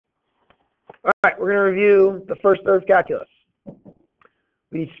right, we're going to review the first third of calculus.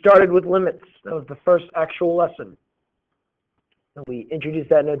 We started with limits. That was the first actual lesson. And we introduced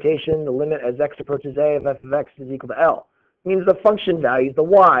that notation, the limit as x approaches a of f of x is equal to L. It means the function values, the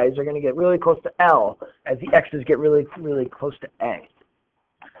y's, are going to get really close to L as the x's get really close to a.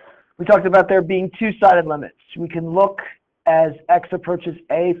 We talked about there being two-sided limits. We can look as x approaches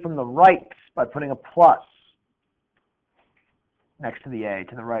a from the right by putting a plus next to the a,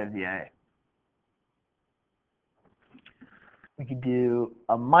 to the right of the a. We could do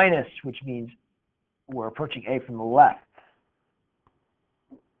a minus, which means we're approaching a from the left.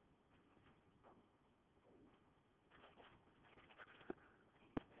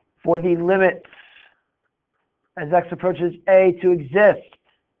 For the limit as x approaches a to exist,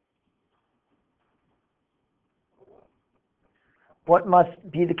 what must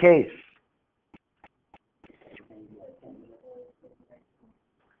be the case?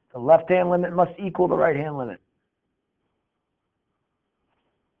 The left-hand limit must equal the right-hand limit.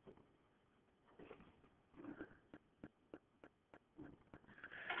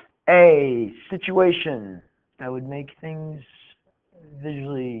 A situation that would make things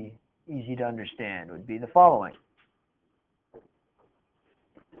visually easy to understand would be the following.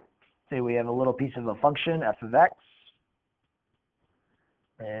 Say we have a little piece of a function, f of x,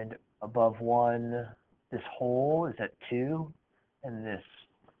 and above 1, this hole is at 2, and this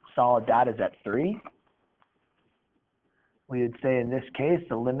solid dot is at 3. We would say in this case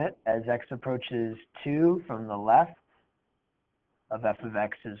the limit as x approaches 2 from the left of f of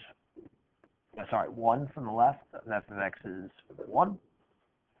x is, 1 from the left of f of x is 1,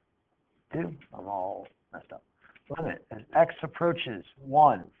 2, I'm all messed up. Limit as x approaches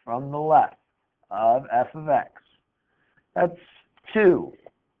 1 from the left of f of x, that's 2.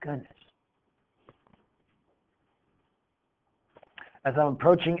 Goodness. As I'm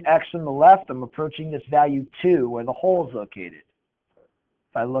approaching x from the left, I'm approaching this value 2 where the hole is located.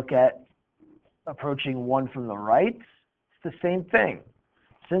 If I look at approaching 1 from the right, it's the same thing.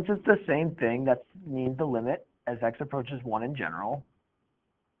 Since it's the same thing, that means the limit as x approaches 1 in general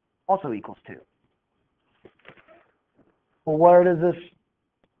also equals 2. Well, where does this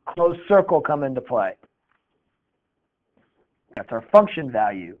closed circle come into play? That's our function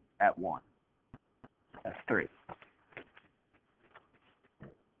value at 1. That's 3.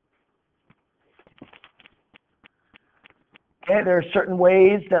 Okay, there are certain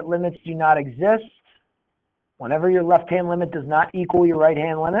ways that limits do not exist. Whenever your left-hand limit does not equal your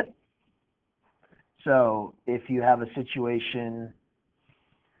right-hand limit. So if you have a situation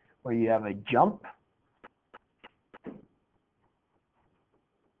where you have a jump,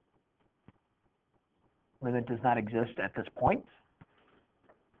 limit does not exist at this point.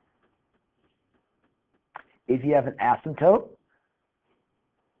 If you have an asymptote,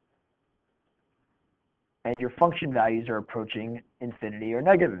 and your function values are approaching infinity or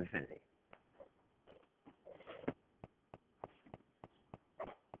negative infinity.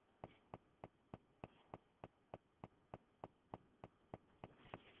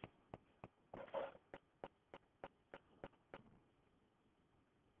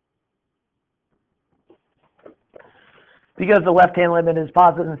 Because the left-hand limit is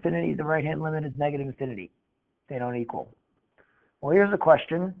positive infinity, the right-hand limit is negative infinity. They don't equal. Well, here's a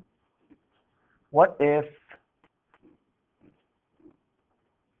question. What if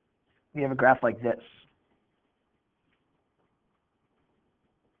we have a graph like this?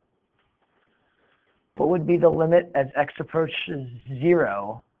 What would be the limit as x approaches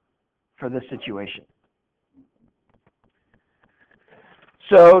 0 for this situation?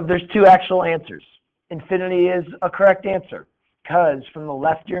 So there's two actual answers. Infinity is a correct answer because from the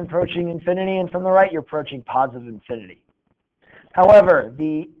left you're approaching infinity and from the right you're approaching positive infinity. However,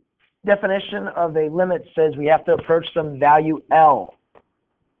 the definition of a limit says we have to approach some value L.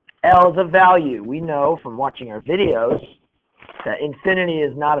 L is a value. We know from watching our videos that infinity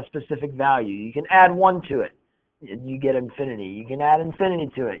is not a specific value. You can add 1 to it, you get infinity. You can add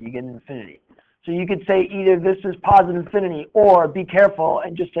infinity to it, you get infinity. So you could say either this is positive infinity or be careful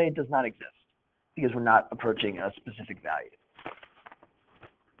and just say it does not exist because we're not approaching a specific value.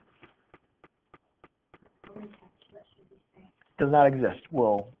 Does not exist.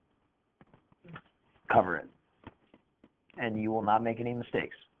 We'll cover it. And you will not make any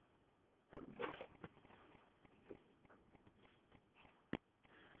mistakes.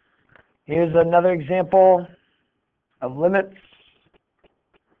 Here's another example of limits.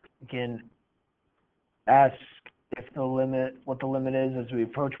 You can ask if the limit, what the limit is as we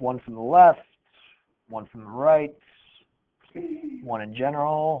approach 1 from the left, 1 from the right, 1 in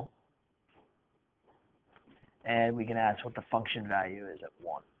general, and we can ask what the function value is at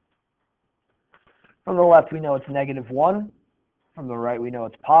 1. From the left, we know it's -1. From the right, we know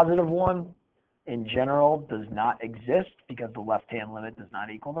it's +1. In general, does not exist because the left-hand limit does not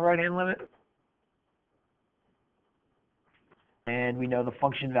equal the right-hand limit. And we know the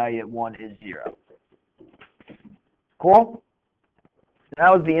function value at 1 is 0. Cool?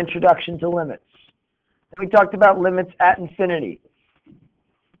 That was the introduction to limits. We talked about limits at infinity.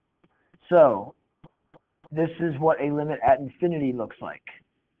 So this is what a limit at infinity looks like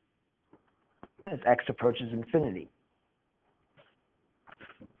as x approaches infinity.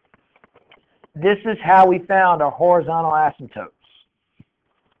 This is how we found our horizontal asymptotes.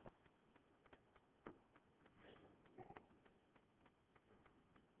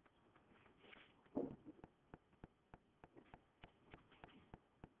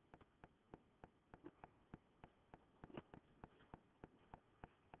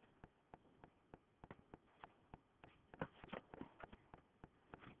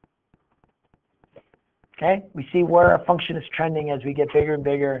 Okay, we see where our function is trending as we get bigger and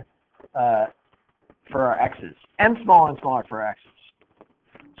bigger for our x's, and smaller for our x's.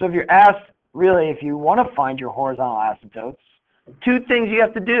 So if you're asked, really, if you want to find your horizontal asymptotes, 2 things you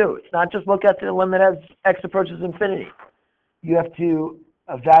have to do. It's not just look at the limit as x approaches infinity. You have to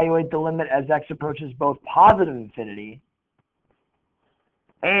evaluate the limit as x approaches both positive infinity,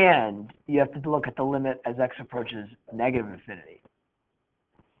 and you have to look at the limit as x approaches negative infinity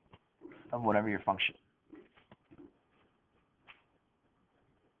of whatever your function is.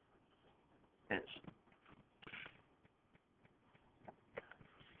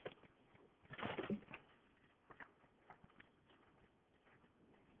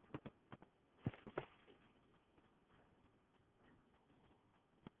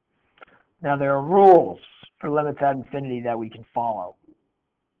 Now there are rules for limits at infinity that we can follow.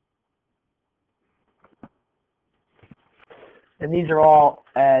 And these are all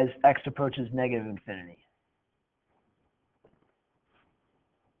as x approaches negative infinity.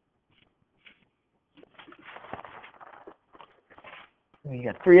 We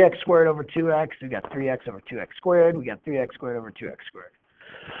got 3x squared over 2x. We got 3x over 2x squared. We got 3x squared over 2x squared.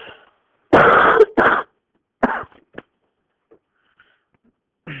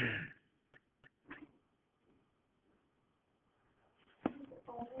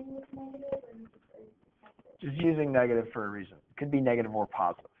 Just using negative for a reason. It could be negative or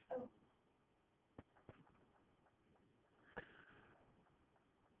positive.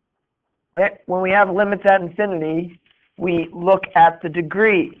 Okay. When we have limits at infinity, we look at the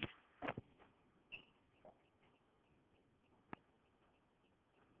degree.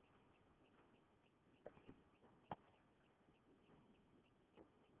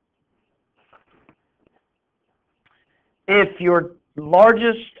 If your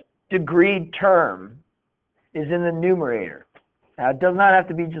largest degreed term is in the numerator, now it does not have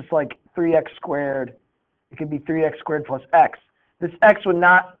to be just like 3x squared. It could be 3x squared plus x. This x would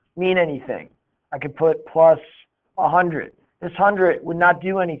not mean anything. I could put plus 100. This 100 would not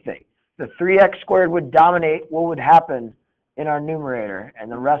do anything. The 3x squared would dominate what would happen in our numerator, and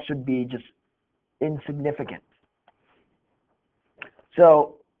the rest would be just insignificant.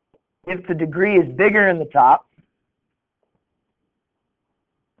 So if the degree is bigger in the top,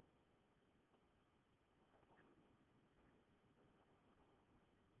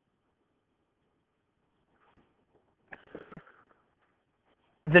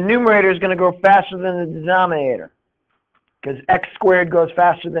 the numerator is going to grow faster than the denominator because x squared goes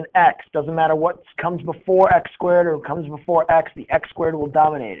faster than x. Doesn't matter what comes before x squared or comes before x, the x squared will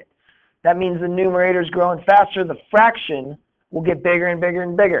dominate it. That means the numerator is growing faster. The fraction will get bigger and bigger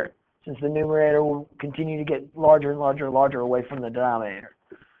and bigger since the numerator will continue to get larger and larger and larger away from the denominator.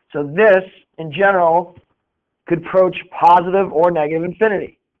 So this, in general, could approach positive or negative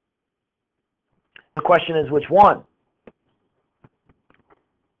infinity. The question is which one?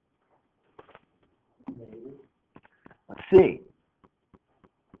 Let's see.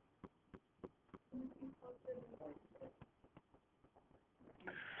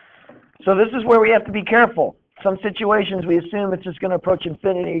 So this is where we have to be careful. Some situations we assume it's just going to approach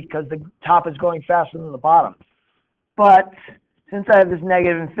infinity because the top is going faster than the bottom. But since I have this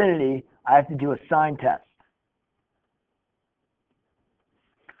negative infinity, I have to do a sign test.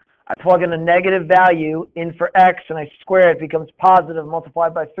 I plug in a negative value in for x and I square it, becomes positive,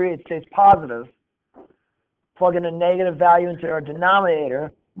 multiplied by 3, it stays positive. Plug in a negative value into our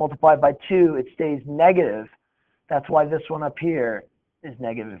denominator, multiplied by 2, it stays negative. That's why this one up here is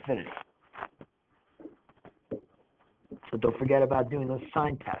negative infinity. So don't forget about doing those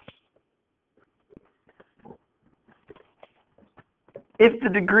sign tests. If the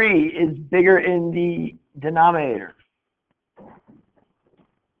degree is bigger in the denominator,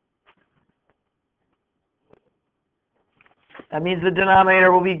 That means the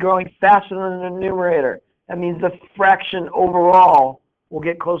denominator will be growing faster than the numerator. That means the fraction overall will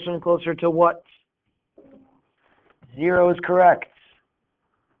get closer and closer to what? 0 is correct.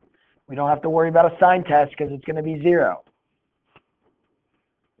 We don't have to worry about a sign test because it's going to be 0.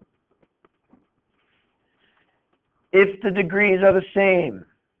 If the degrees are the same,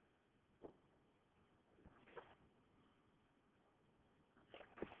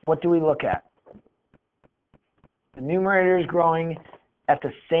 what do we look at? The numerator is growing at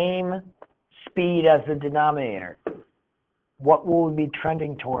the same speed as the denominator. What will we be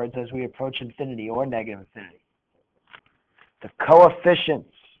trending towards as we approach infinity or negative infinity? The coefficients.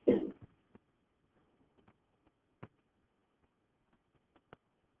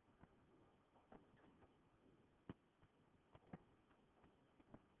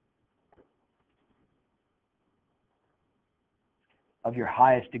 Of your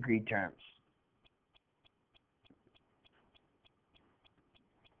highest degree terms.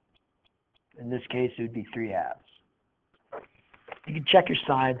 In this case, it would be 3/2. You can check your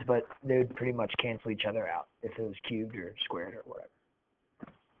signs, but they would pretty much cancel each other out if it was cubed or squared or whatever.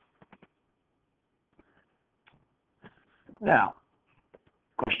 Now,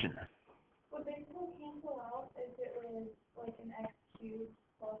 question. Would they still cancel out if it was like an x cubed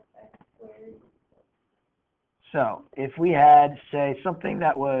plus x squared? So, if we had, say, something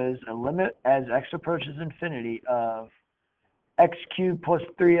that was a limit as x approaches infinity of x cubed plus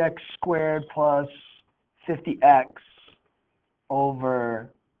 3x squared plus 50x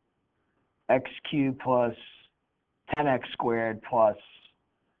over x cubed plus 10x squared plus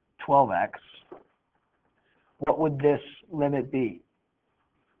 12x, what would this limit be?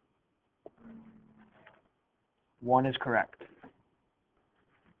 1 is correct.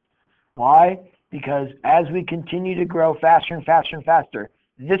 Why? Because as we continue to grow faster and faster and faster,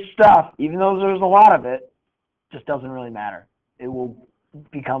 this stuff, even though there's a lot of it, just doesn't really matter. It will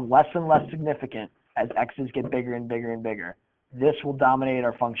become less and less significant as x's get bigger and bigger and bigger. This will dominate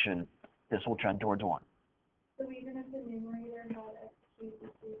our function. This will trend towards 1. So even if the numerator had x cubed,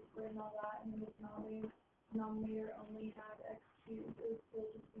 x squared, and all that, and the denominator only had x cubed, it would still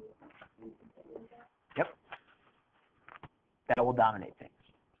just be x cubed. Yep. That will dominate things.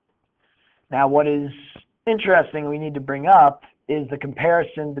 Now, what is interesting we need to bring up is the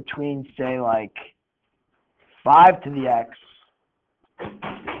comparison between, say, like 5 to the x.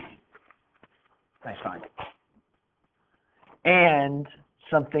 Nice find. And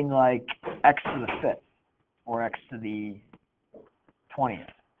something like x to the 5th or x to the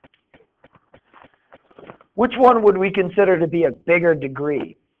 20th. Which one would we consider to be a bigger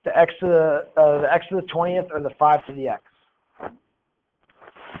degree? The x to the 20th or the 5 to the x?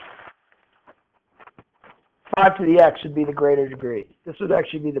 5 to the x would be the greater degree. This would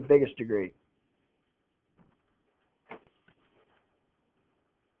actually be the biggest degree.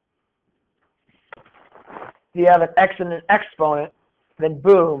 If you have an x and an exponent, then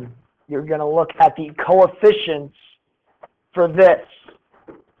boom, you're going to look at the coefficients for this.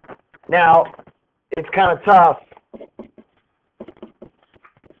 Now, it's kind of tough.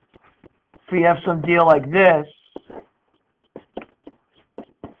 If we have some deal like this,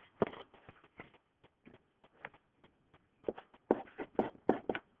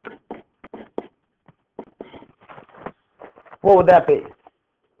 what would that be?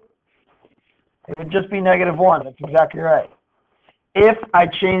 It would just be -1. That's exactly right. If I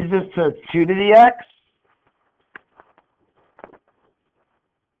change this to 2 to the x,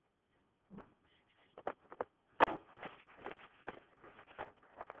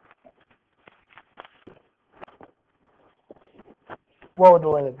 what would the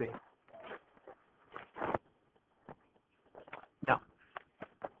limit be? No.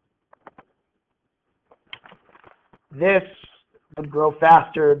 This would grow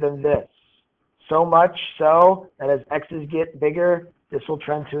faster than this. So much so that as x's get bigger, this will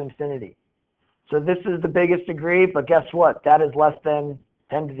trend to infinity. So this is the biggest degree, but guess what? That is less than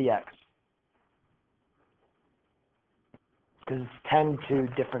 10 to the x. Because it's 10 to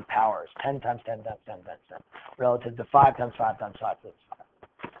different powers. 10 times 10 times 10 times 10. Relative to 5 times 5 times 5 times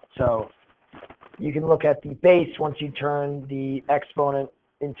 5. So you can look at the base once you turn the exponent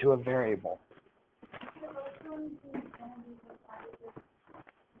into a variable.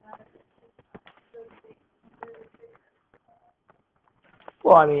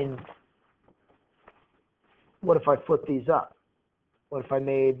 Well, I mean, what if I flip these up? What if I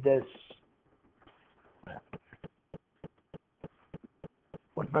made this,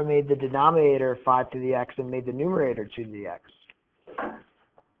 what if I made the denominator 5 to the x and made the numerator 2 to the x? All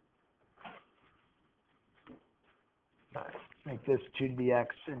right, make this 2 to the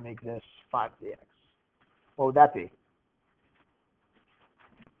x and make this 5 to the x. What would that be?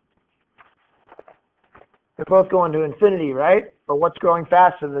 They're both going to infinity, right? But what's growing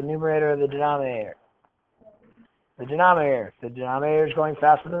faster, the numerator or the denominator? The denominator. If the denominator is going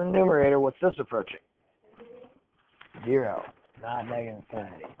faster than the numerator, what's this approaching? 0, not negative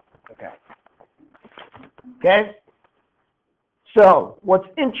infinity. Okay. Okay? So, what's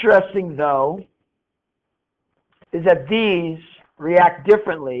interesting, though, is that these react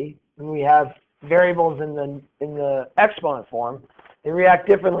differently when we have variables in the exponent form. They react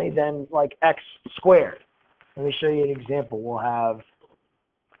differently than, like, x squared. Let me show you an example. We'll have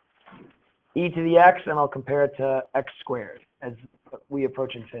e to the x, and I'll compare it to x squared as we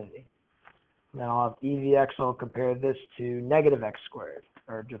approach infinity. And then I'll have e to the x, and I'll compare this to negative x squared,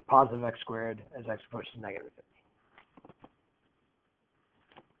 or just positive x squared as x approaches negative infinity.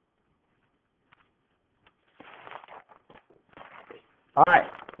 All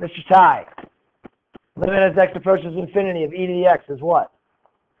right, Mr. Ty. Limit as x approaches infinity of e to the x is what?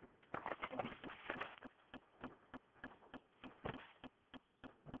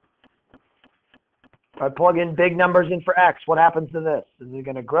 If I plug in big numbers in for x, what happens to this? Is it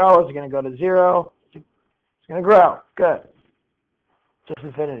going to grow? Is it going to go to 0? It's going to grow. Good. Just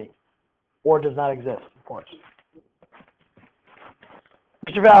infinity. Or does not exist, of course.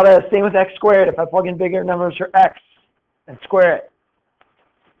 Mr. Valdez, same with x squared. If I plug in bigger numbers for x and square it,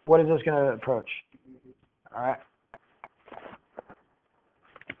 what is this going to approach? All right.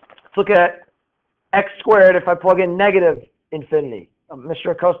 Let's look at x squared if I plug in negative infinity.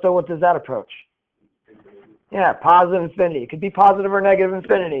 Mr. Acosta, what does that approach? Yeah, positive infinity. It could be positive or negative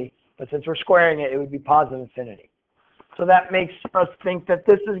infinity, but since we're squaring it, it would be positive infinity. So that makes us think that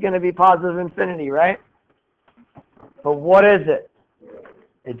this is going to be positive infinity, right? But what is it?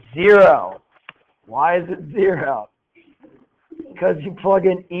 It's 0. Why is it 0? Because you plug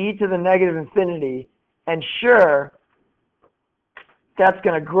in e to the negative infinity, and sure, that's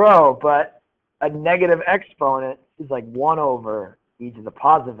going to grow, but a negative exponent is like 1 over e to the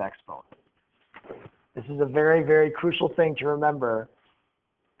positive exponent. This is a very, very crucial thing to remember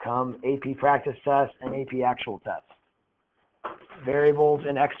come AP practice test and AP actual test. Variables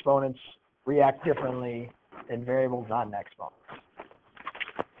and exponents react differently than variables not in exponents.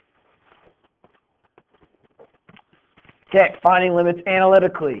 Okay, finding limits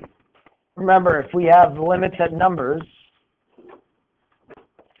analytically. Remember, if we have limits at numbers,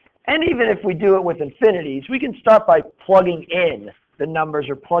 and even if we do it with infinities, we can start by plugging in the numbers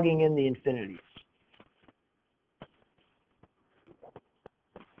or plugging in the infinities.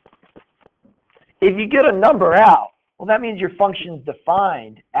 If you get a number out, well, that means your function's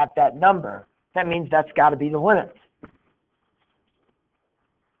defined at that number. That means that's got to be the limit.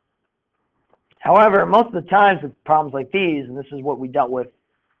 However, most of the times with problems like these, and this is what we dealt with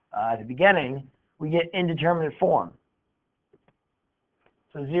at the beginning, we get indeterminate form.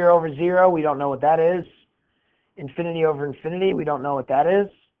 So 0 over 0, we don't know what that is. Infinity over infinity, we don't know what that is.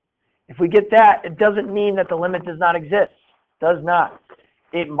 If we get that, it doesn't mean that the limit does not exist. It does not.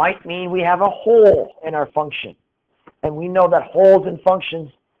 It might mean we have a hole in our function. And we know that holes in functions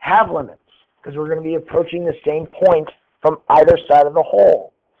have limits because we're going to be approaching the same point from either side of the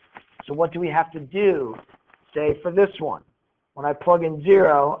hole. So what do we have to do? Say for this one, when I plug in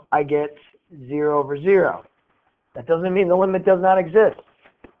 0, I get 0 over 0. That doesn't mean the limit does not exist.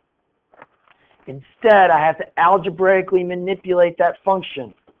 Instead, I have to algebraically manipulate that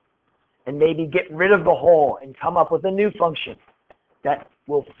function and maybe get rid of the hole and come up with a new function that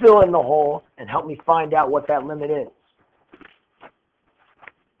will fill in the hole and help me find out what that limit is.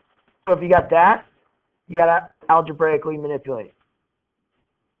 So if you got that, you got to algebraically manipulate it.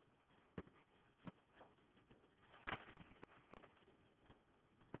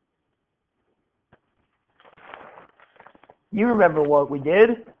 You remember what we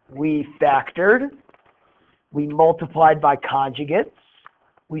did. We factored. We multiplied by conjugates.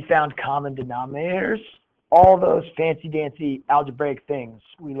 We found common denominators. All those fancy-dancy algebraic things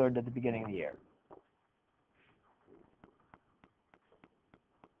we learned at the beginning of the year.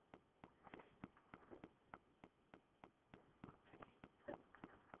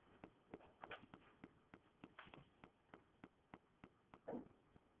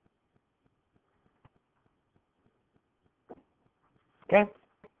 Okay?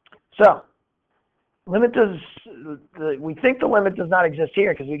 So, we think the limit does not exist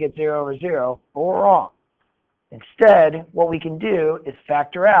here because we get 0 over 0, but we're wrong. Instead, what we can do is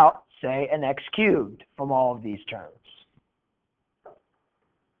factor out, say, an x cubed from all of these terms.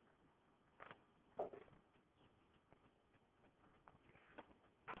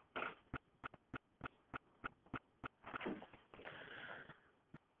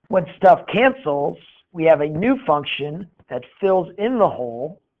 When stuff cancels, we have a new function that fills in the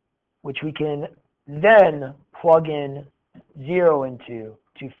hole, which we can then plug in 0 into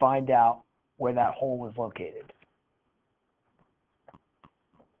to find out where that hole was located.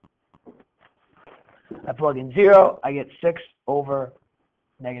 I plug in 0, I get 6 over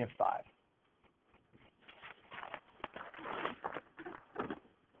negative 5.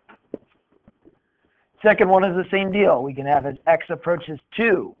 Second one is the same deal. We can have as x approaches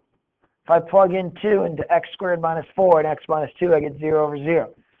 2. If I plug in 2 into x squared minus 4 and x minus 2, I get 0 over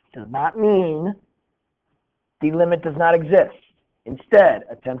 0. Does not mean the limit does not exist. Instead,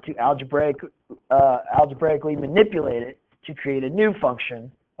 attempt to algebraically manipulate it to create a new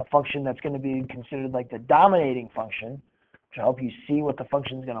function, a function that's going to be considered like the dominating function, which will help you see what the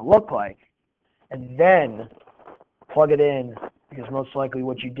function is going to look like, and then plug it in, because most likely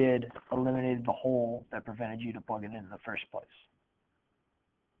what you did eliminated the hole that prevented you to plug it in the first place.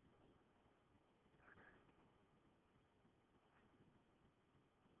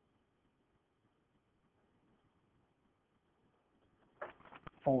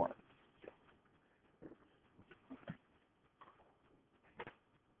 Four.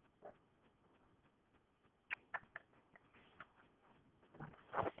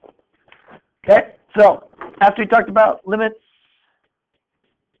 Okay, so after we talked about limits,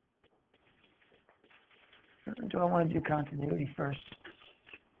 do I want to do continuity first?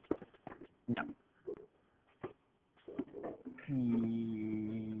 No.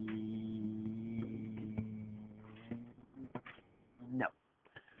 No.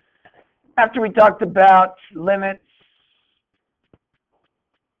 After we talked about limits,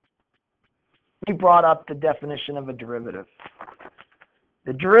 we brought up the definition of a derivative.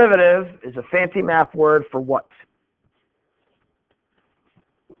 The derivative is a fancy math word for what?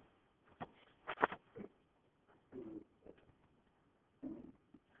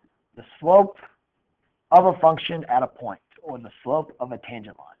 The slope of a function at a point, or the slope of a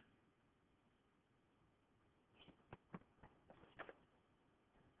tangent line.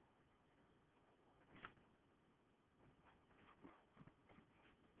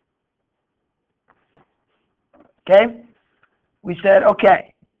 Okay? We said,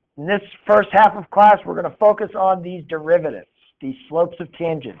 okay, in this first half of class, we're going to focus on these derivatives, these slopes of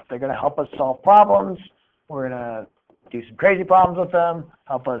tangents. They're going to help us solve problems. We're going to do some crazy problems with them,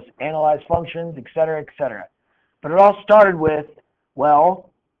 help us analyze functions, etc., etc. But it all started with,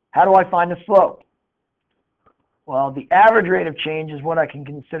 well, how do I find the slope? Well, the average rate of change is what I can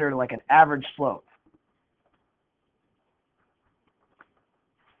consider like an average slope.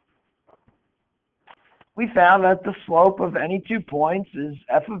 We found that the slope of any 2 points is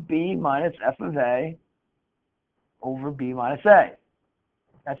f of b minus f of a over b minus a.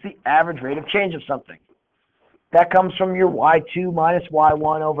 That's the average rate of change of something. That comes from your y2 minus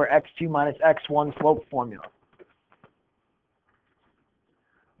y1 over x2 minus x1 slope formula.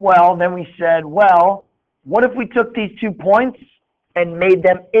 Well, then we said, well, what if we took these 2 points and made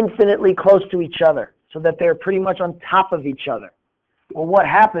them infinitely close to each other so that they're pretty much on top of each other? Well, what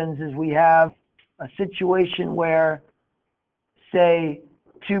happens is we have a situation where, say,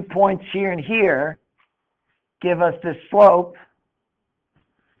 2 points here and here give us this slope.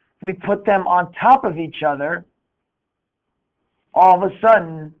 We put them on top of each other, all of a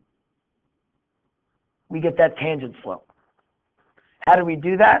sudden, we get that tangent slope. How do we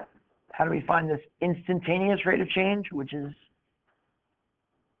do that? How do we find this instantaneous rate of change, which is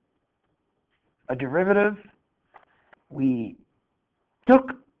a derivative? We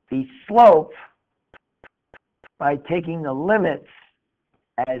took the slope by taking the limits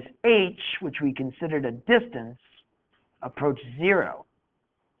as h, which we considered a distance, approach 0.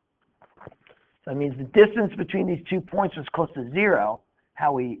 So that means the distance between these 2 points was close to 0.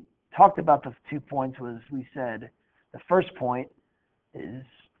 How we talked about the 2 points was, we said the first point is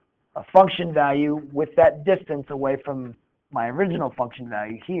a function value with that distance away from my original function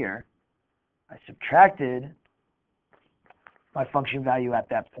value here. I subtracted my function value at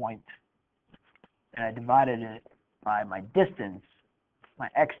that point, and I divided it by my distance, my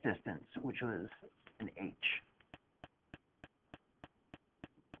x distance, which was an h.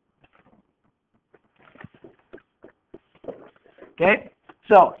 Okay,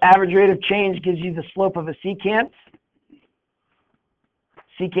 so average rate of change gives you the slope of a secant.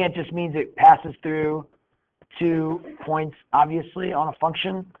 Secant just means it passes through 2 points, obviously, on a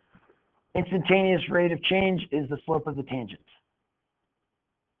function. Instantaneous rate of change is the slope of the tangent.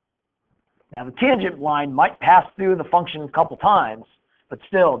 Now, the tangent line might pass through the function a couple times, but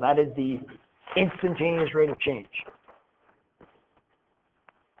still, that is the instantaneous rate of change.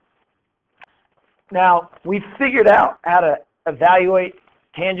 Now, we've figured out how to evaluate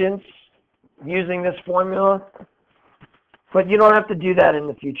tangents using this formula, but you don't have to do that in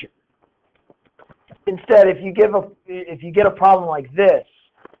the future. instead, if you get a problem like this,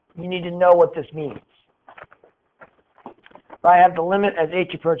 you need to know what this means. I have the limit as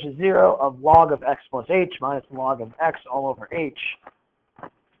h approaches 0 of log of x plus h minus log of x all over h.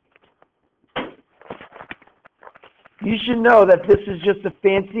 You should know that this is just a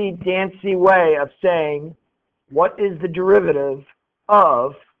fancy dancy way of saying what is the derivative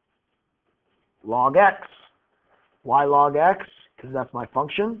of log x. Why log x? Because that's my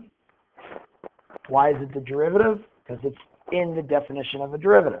function. Why is it the derivative? Because it's in the definition of a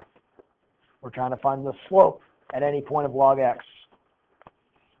derivative. We're trying to find the slope at any point of log x.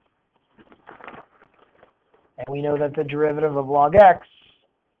 And we know that the derivative of log x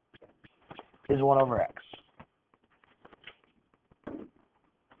is 1 over x.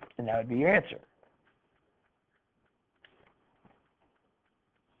 And that would be your answer.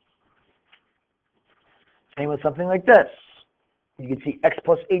 Same with something like this. You can see x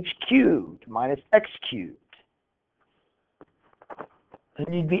plus h cubed minus x cubed.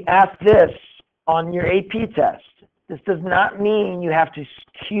 And you'd be asked this on your AP test. This does not mean you have to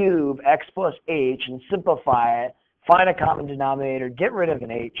cube x plus h and simplify it, find a common denominator, get rid of an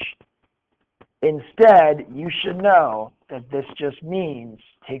h. Instead, you should know that this just means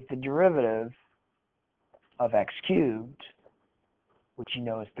take the derivative of x cubed, which you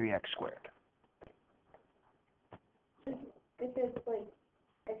know is 3x squared. If it's like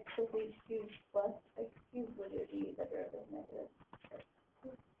x plus h cubed plus x cubed, would it be the derivative negative?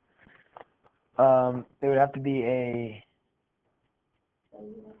 There would have to be a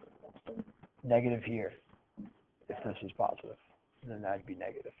negative here if this is positive. And then that'd be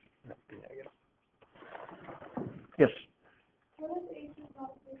negative. That'd be negative. Yes? What if h is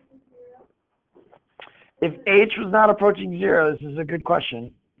not approaching 0? If h was not approaching 0, this is a good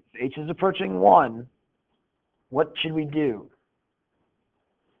question. If h is approaching 1, what should we do?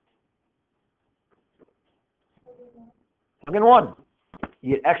 Plug in 1.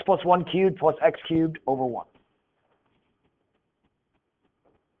 You get x plus 1 cubed plus x cubed over 1.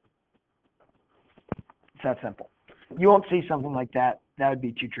 It's that simple. You won't see something like that. That would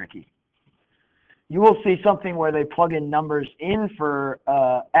be too tricky. You will see something where they plug in numbers in for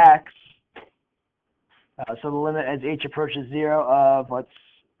x. So the limit as h approaches 0 of, let's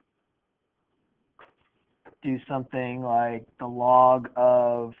do something like the log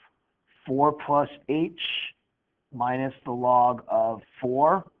of 4 plus h minus the log of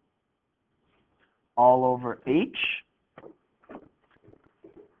 4 all over h.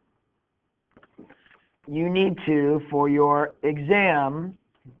 You need to, for your exam,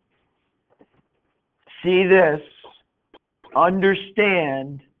 see this,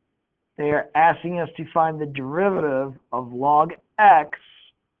 understand they are asking us to find the derivative of log x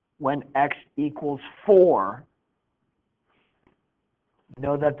when x equals 4.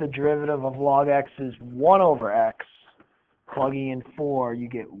 Know that the derivative of log x is 1 over x. Plugging in 4, you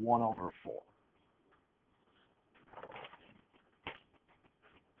get 1 over 4.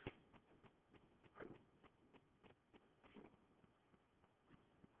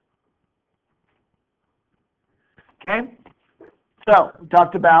 Okay? So, we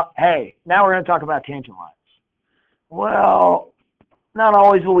talked about, hey, now we're going to talk about tangent lines. Well, not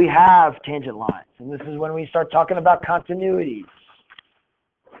always will we have tangent lines. And this is when we start talking about continuities,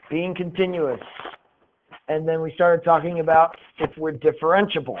 being continuous. And then we started talking about if we're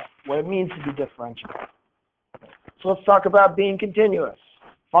differentiable, what it means to be differentiable. So let's talk about being continuous.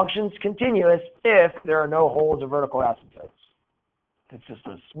 Function's continuous if there are no holes or vertical asymptotes. If it's just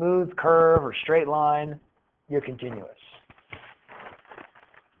a smooth curve or straight line, you're continuous.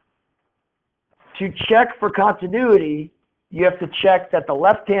 To check for continuity, you have to check that the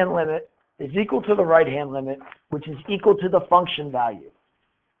left-hand limit is equal to the right-hand limit, which is equal to the function value.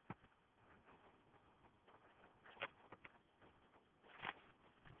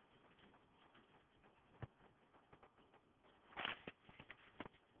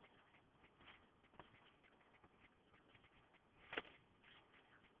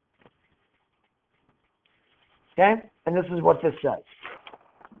 Okay? And this is what this says.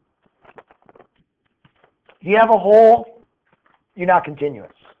 If you have a hole, you're not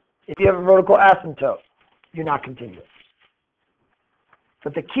continuous. If you have a vertical asymptote, you're not continuous.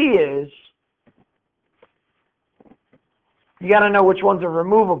 But the key is, you got to know which ones are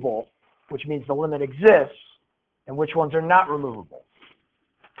removable, which means the limit exists, and which ones are not removable.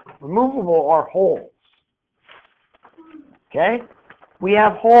 Removable are holes. Okay? We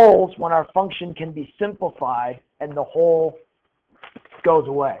have holes when our function can be simplified and the hole goes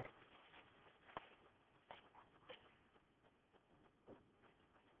away.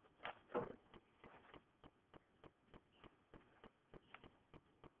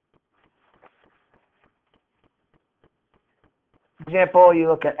 example, you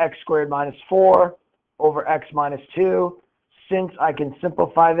look at x squared minus 4 over x minus 2. Since I can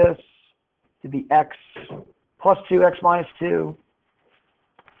simplify this to be x plus 2x minus 2,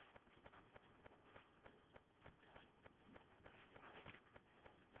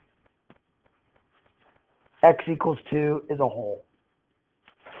 x equals 2 is a whole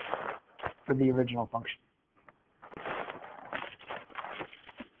for the original function.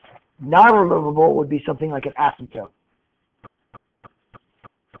 Non-removable would be something like an asymptote,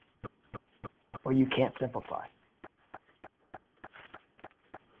 where you can't simplify.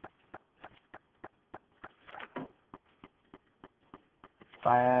 If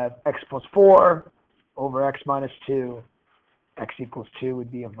I have x plus 4 over x minus 2, x equals 2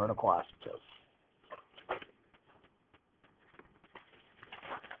 would be a vertical asymptote.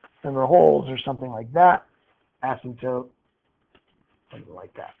 Remember, holes or something like that. Asymptote, something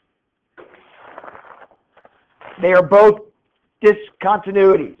like that. They are both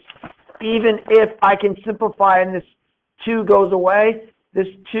discontinuities. Even if I can simplify and this 2 goes away, this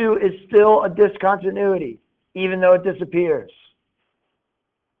 2 is still a discontinuity, even though it disappears.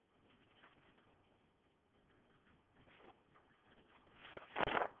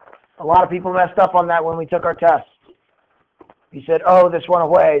 A lot of people messed up on that when we took our test. We said, oh, this went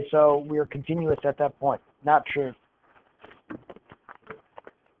away, so we're continuous at that point. Not true.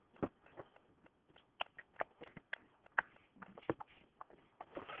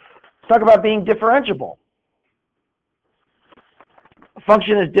 Let's talk about being differentiable. A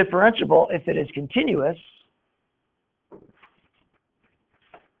function is differentiable if it is continuous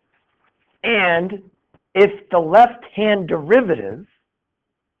and if the left-hand derivative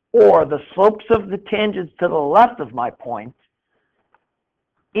or the slopes of the tangents to the left of my point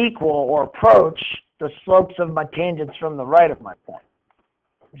equal or approach the slopes of my tangents from the right of my point,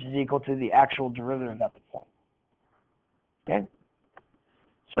 which is equal to the actual derivative at the point. Okay?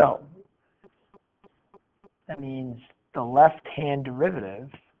 So, that means the left-hand derivative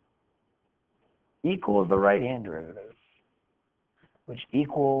equals the right-hand derivative, which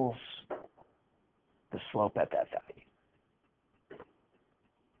equals the slope at that value.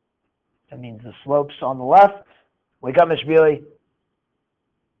 That means the slopes on the left, wake up, Mr. Bealey,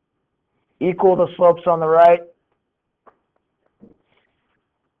 equal the slopes on the right,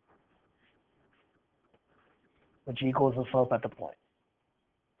 which equals the slope at the point.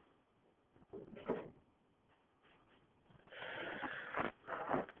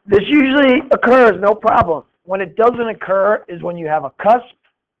 This usually occurs, no problem. When it doesn't occur is when you have a cusp,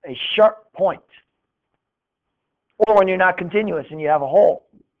 a sharp point, or when you're not continuous and you have a hole.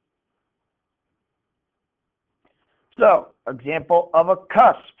 So, example of a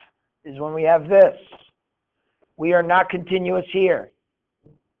cusp is when we have this. We are not continuous here,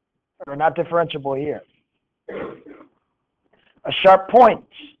 or not differentiable here. A sharp point,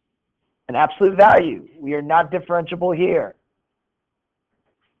 an absolute value. We are not differentiable here.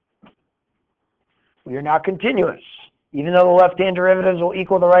 We are not continuous. Even though the left-hand derivatives will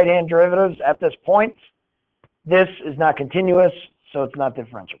equal the right-hand derivatives at this point, this is not continuous, so it's not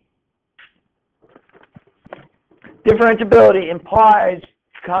differentiable. Differentiability implies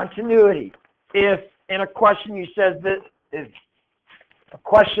continuity. If in a question you says that, if a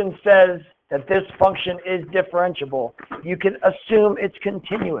question says that this function is differentiable, you can assume it's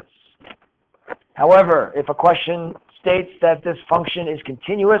continuous. However, if a question states that this function is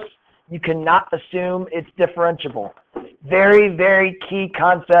continuous, you cannot assume it's differentiable. Very, very key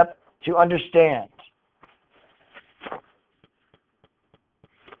concept to understand.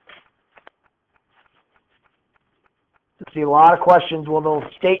 I see a lot of questions where they'll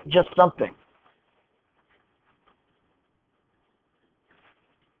state just something.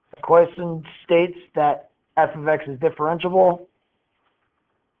 The question states that f of x is differentiable.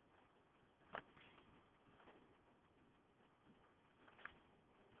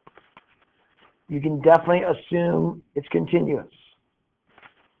 You can definitely assume it's continuous.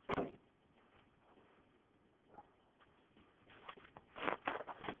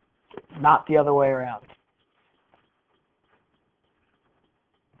 Not the other way around.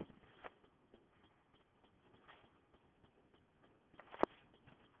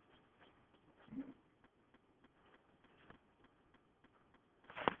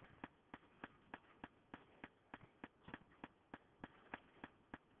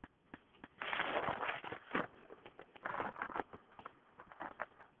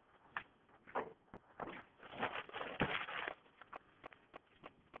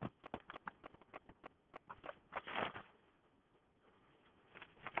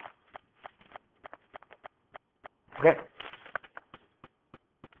 Okay.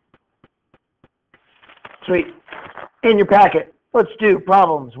 Sweet. In your packet, Let's do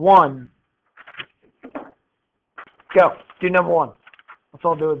problems 1. Go. Do number 1. Let's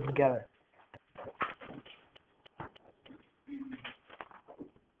all do it together.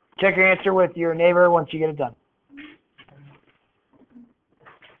 Check your answer with your neighbor once you get it done.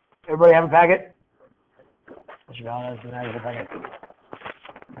 Everybody have a packet? Mr. Valdez doesn't have a packet.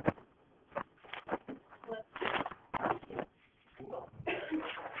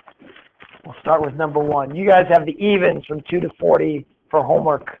 We'll start with number 1. You guys have the evens from 2 to 40 for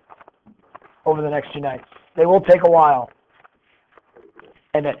homework over the next 2 nights. They will take a while.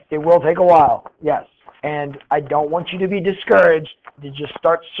 And it will take a while, yes. And I don't want you to be discouraged to just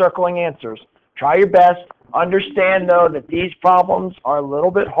start circling answers. Try your best. Understand, though, that these problems are a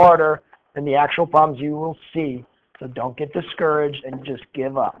little bit harder than the actual problems you will see. So don't get discouraged and just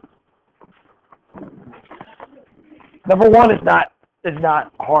give up. Number 1 is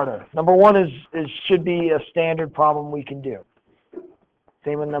not harder. Number 1 is should be a standard problem we can do.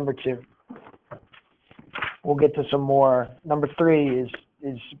 Same with number 2. We'll get to some more. Number 3 is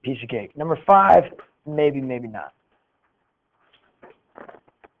a piece of cake. Number 5, maybe not.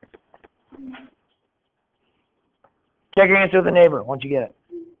 Check your answer with a neighbor once you get it.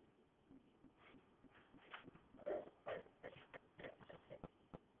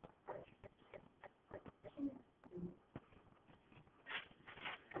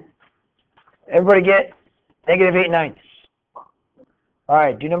 Everybody get negative 8/9. All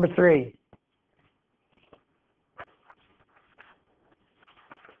right, do number 3.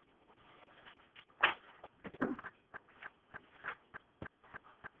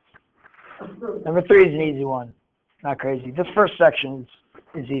 Number 3 is an easy one. Not crazy. This first section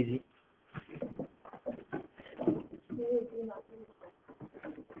is easy.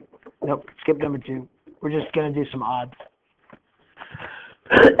 Nope, skip number 2. We're just going to do some odds.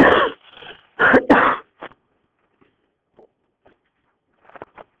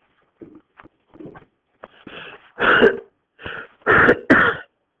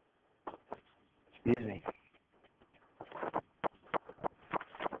 Excuse me.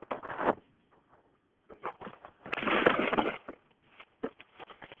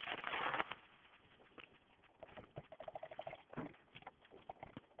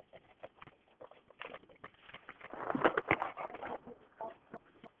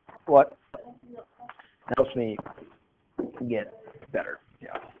 What? That helps me get better.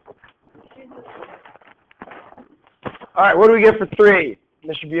 Yeah. All right, what do we get for 3,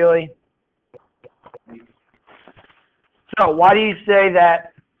 Mr. Bewley? So why do you say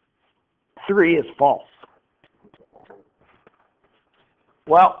that 3 is false?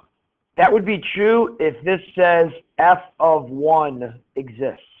 Well, that would be true if this says f of 1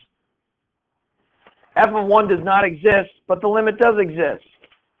 exists. F of 1 does not exist, but the limit does exist.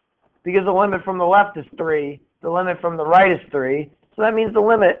 Because the limit from the left is 3, the limit from the right is 3, so that means the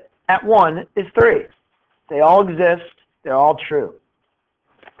limit at 1 is 3. They all exist, they're all true.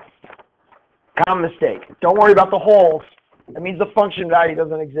 Common mistake. Don't worry about the holes. That means the function value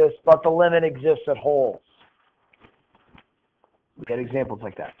doesn't exist, but the limit exists at holes. We get examples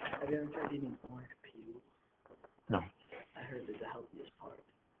like that. Have you ever tried eating orange peel? No. I heard it's the healthiest part.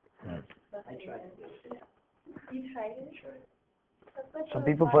 I tried it. You tried it? Some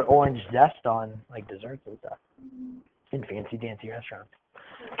people put orange zest on like desserts and stuff in fancy dancy restaurants.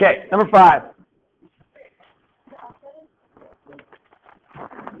 Okay, number 5.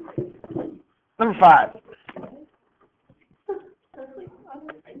 Number 5.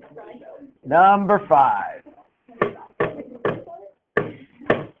 Number 5.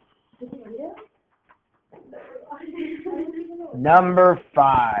 Number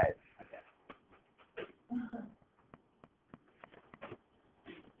 5.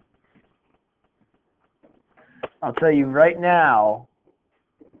 I'll tell you right now,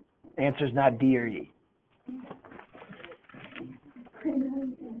 the answer's not D or E.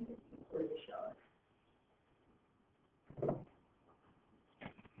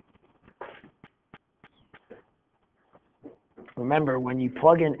 Remember, when you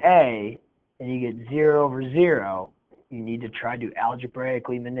plug in A and you get 0 over 0, you need to try to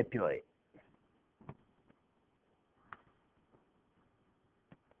algebraically manipulate.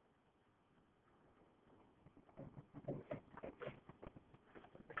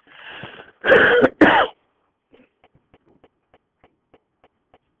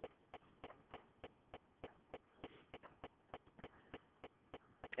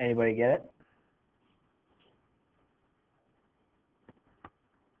 Anybody get it?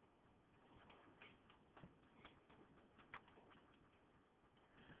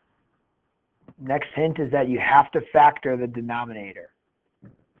 Next hint is that you have to factor the denominator.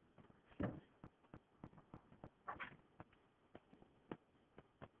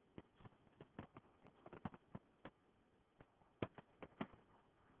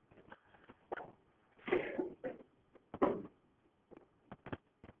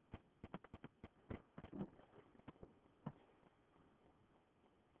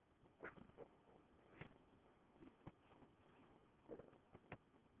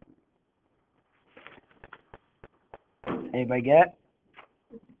 Anybody get?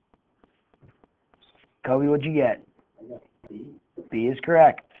 Kobe, what'd you get? I got B. B is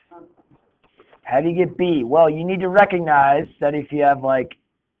correct. How do you get B? Well, you need to recognize that if you have like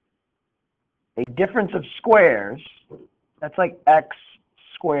a difference of squares, that's like x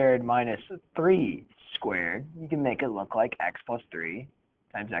squared minus 3 squared. You can make it look like x plus 3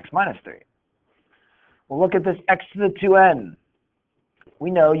 times x minus 3. Well, look at this x to the 2n.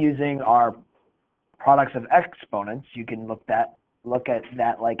 We know using our products of exponents, you can look at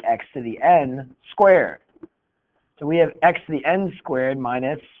that like x to the n squared. So we have x to the n squared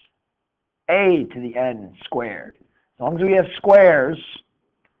minus a to the n squared. As long as we have squares,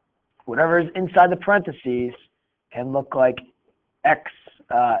 whatever is inside the parentheses can look like x,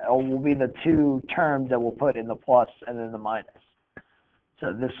 or will be the two terms that we'll put in the plus and then the minus.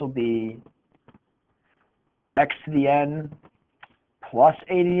 So this will be x to the n plus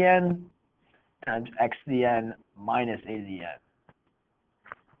a to the n times x to the n minus a to the n.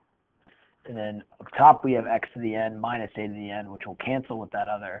 And then up top we have x to the n minus a to the n, which will cancel with that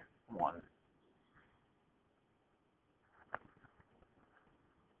other one.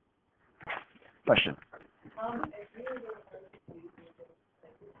 Question?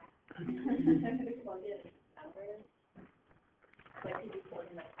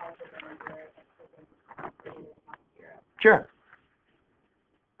 Sure.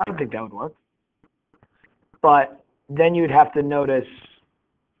 I don't think that would work. But then you'd have to notice,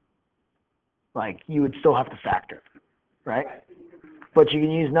 like, you would still have to factor, right? But you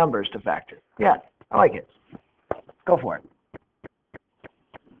can use numbers to factor. Yeah, I like it. Go for it.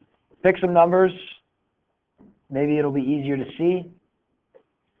 Pick some numbers. Maybe it'll be easier to see.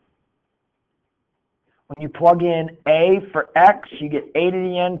 When you plug in a for x, you get a to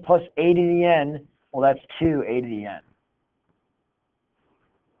the n plus a to the n. Well, that's 2a to the n.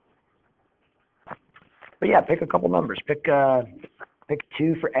 But yeah, pick a couple numbers. Pick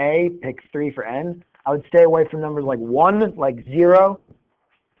 2 for a, pick 3 for n. I would stay away from numbers like 1, like 0.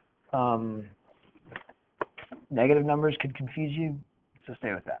 Negative numbers could confuse you, so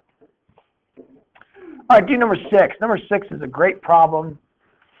stay with that. All right, do number 6. Number 6 is a great problem.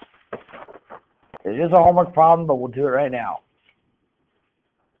 It is a homework problem, but we'll do it right now.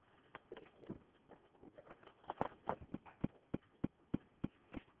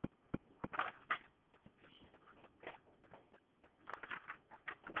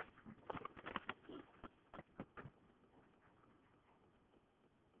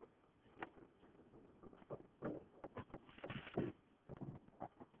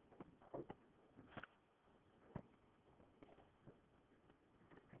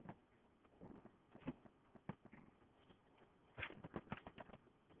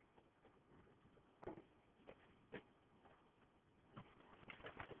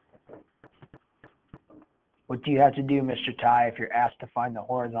 What do you have to do, Mr. Ty, if you're asked to find the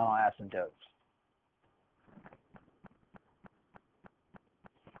horizontal asymptotes?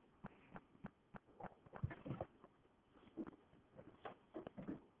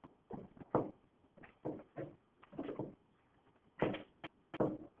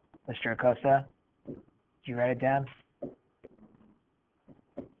 Mr. Acosta, did you write it down?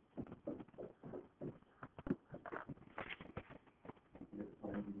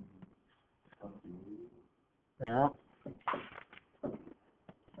 No.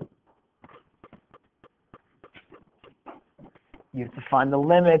 You have to find the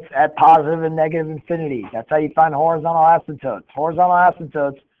limits at positive and negative infinity. That's how you find horizontal asymptotes. Horizontal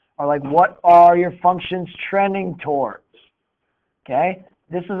asymptotes are like, what are your functions trending towards? Okay?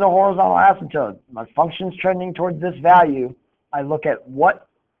 This is a horizontal asymptote. My function's trending towards this value. I look at what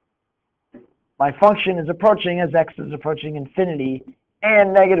my function is approaching as x is approaching infinity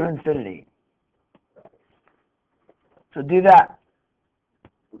and negative infinity. So do that.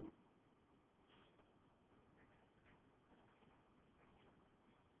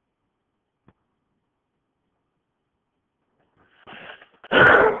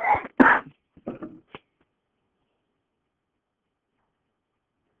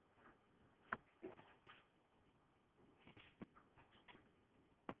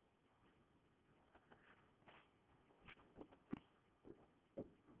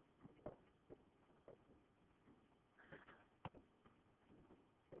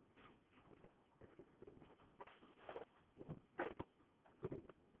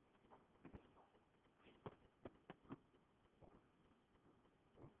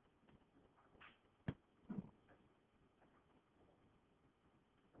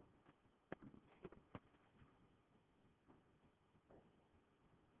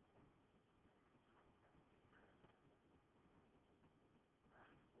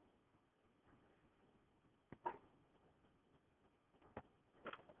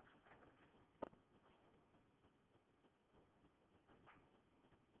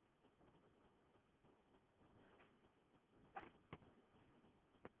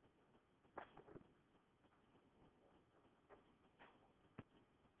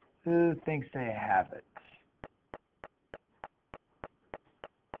 Who thinks they have it?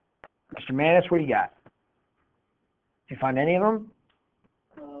 Mr. Manis, what do you got? Did you find any of them?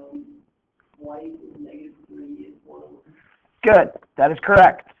 Y equals -3 is one of them. Good. That is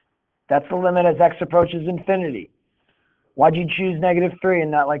correct. That's the limit as x approaches infinity. Why'd you choose -3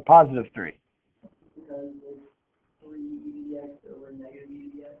 and not like +3? Because it's 3 e to the x over negative e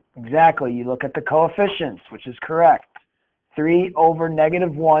to the x. Exactly. You look at the coefficients, which is correct. 3 over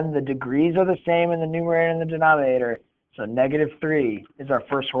 -1, the degrees are the same in the numerator and the denominator, so -3 is our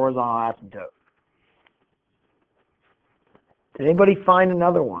first horizontal asymptote. Did anybody find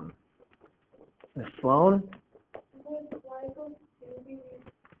another one? Ms. Sloan? Would y equals 2 be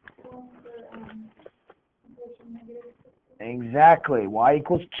one for, approaching negative 6? Exactly. Y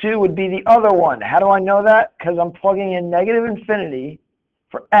equals 2 would be the other one. How do I know that? Because I'm plugging in negative infinity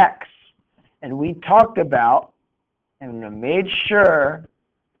for x. And we talked about, and I made sure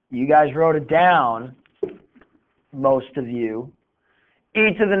you guys wrote it down, most of you,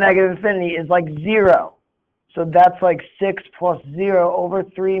 e to the negative infinity is like 0. So that's like 6 plus 0 over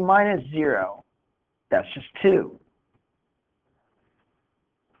 3 minus 0. That's just 2.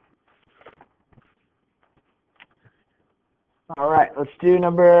 All right, let's do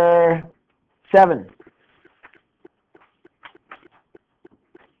number 7.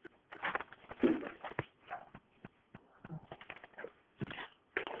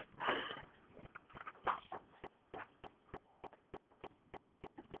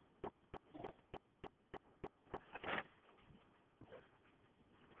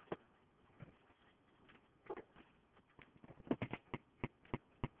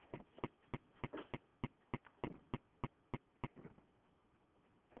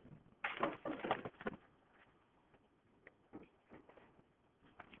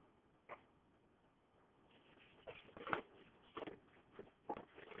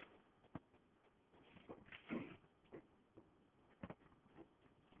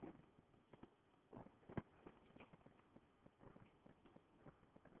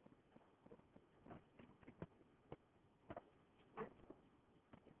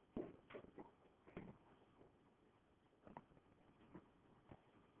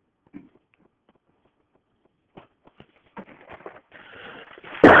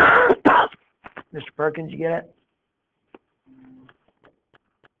 Mr. Perkins, you get it?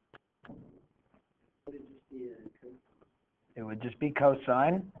 It would just be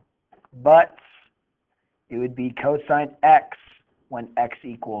cosine, but it would be cosine x when x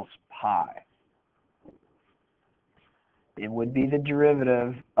equals pi. It would be the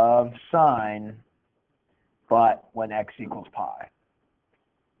derivative of sine, but when x equals pi.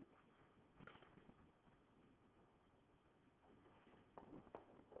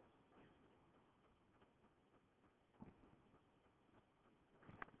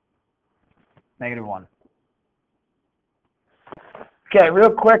 -1. Okay,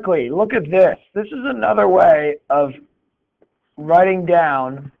 real quickly, look at this. This is another way of writing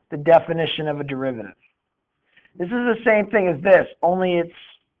down the definition of a derivative. This is the same thing as this, only it's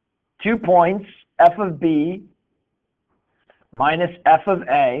 2 points, f of b minus f of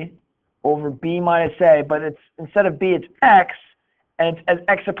a over b minus a, but it's instead of b, it's x, and it's as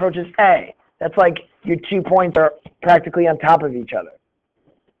x approaches a. That's like your 2 points are practically on top of each other.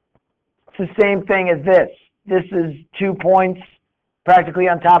 It's the same thing as this. This is 2 points practically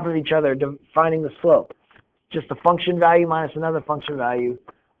on top of each other, defining the slope. Just a function value minus another function value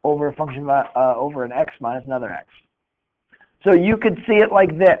over a function over an x minus another x. So you could see it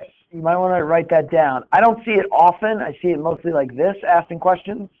like this. You might want to write that down. I don't see it often. I see it mostly like this, asking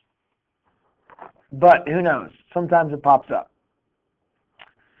questions. But who knows? Sometimes it pops up.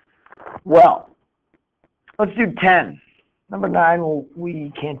 Well, let's do 10. Number 9, well,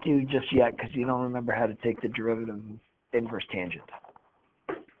 we can't do just yet because you don't remember how to take the derivative of inverse tangent.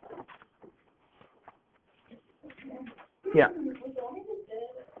 Yeah.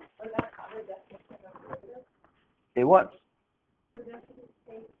 It was.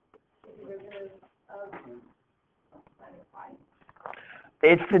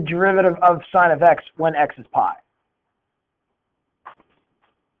 It's the derivative of sine of x when x is pi.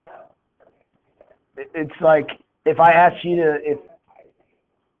 It's like if I asked you to,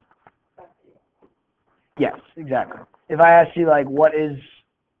 yes, exactly. If I asked you like what is,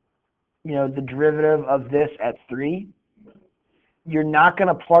 the derivative of this at 3, you're not going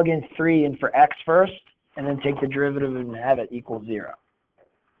to plug in 3 in for x first and then take the derivative and have it equal 0.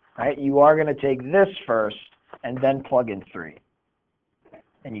 Right? You are going to take this first and then plug in 3.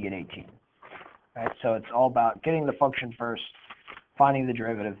 And you get 18. Right? So it's all about getting the function first, finding the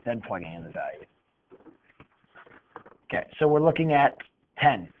derivative, then plugging in the value. Okay, so we're looking at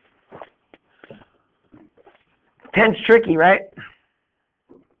 10. 10's tricky, right?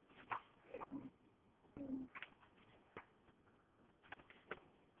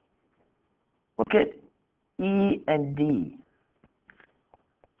 Look at E and D.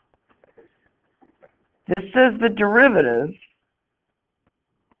 This says the derivative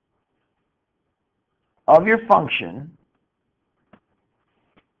of your function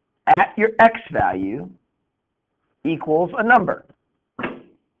at your x value equals a number.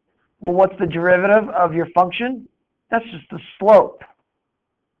 Well, what's the derivative of your function? That's just the slope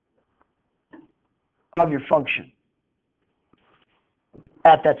of your function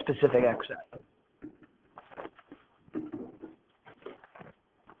at that specific x value.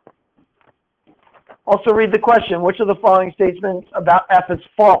 Also read the question. Which of the following statements about f is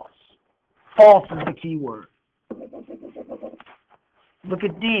false? False is the key word. Look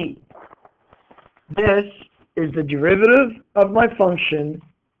at D. This is the derivative of my function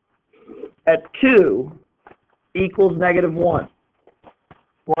at 2 equals -1.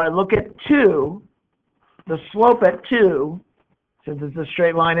 When I look at 2, the slope at 2, since it's a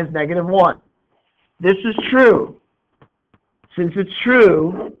straight line, is -1. This is true. Since it's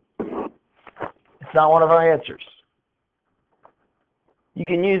true, it's not one of our answers. You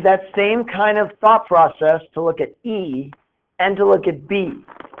can use that same kind of thought process to look at E and to look at B.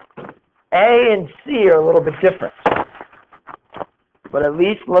 A and C are a little bit different. But at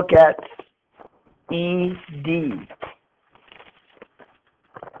least look at E, D.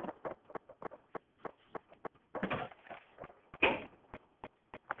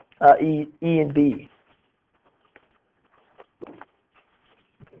 E and B.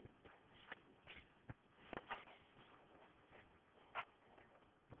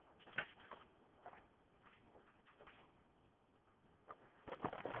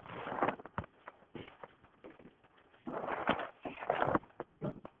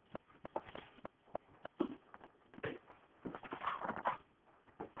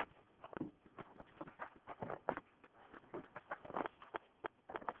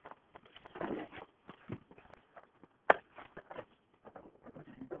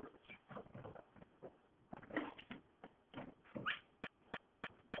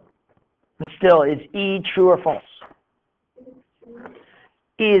 Still, is E true or false?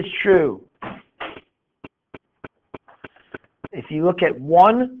 E is true. If you look at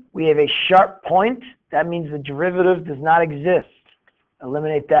 1, we have a sharp point. That means the derivative does not exist.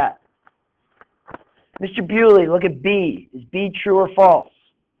 Eliminate that. Mr. Bewley, look at B. Is B true or false?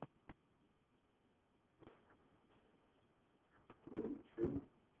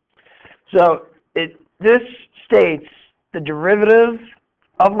 So this states the derivative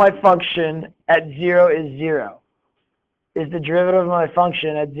of my function at 0 is 0. Is the derivative of my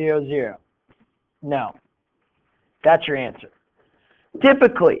function at 0, 0? No. That's your answer.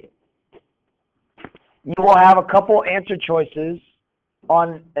 Typically, you will have a couple answer choices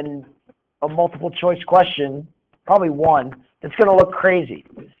on a multiple choice question, probably one, that's going to look crazy.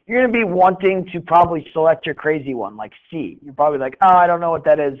 You're going to be wanting to probably select your crazy one, like C. You're probably like, oh, I don't know what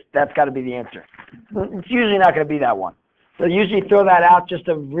that is. That's got to be the answer. It's usually not going to be that one. So usually throw that out just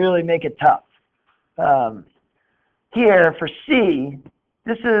to really make it tough. Here, for C,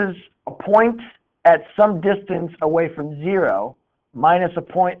 this is a point at some distance away from 0 minus a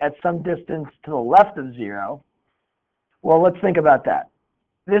point at some distance to the left of 0. Well, let's think about that.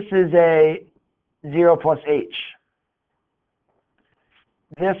 This is a 0 plus h.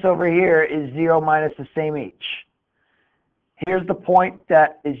 This over here is 0 minus the same h. Here's the point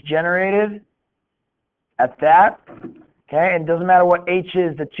that is generated at that. Okay, and it doesn't matter what h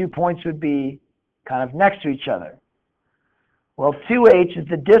is, the 2 points would be kind of next to each other. Well, 2h is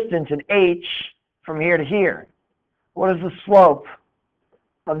the distance in h from here to here. What is the slope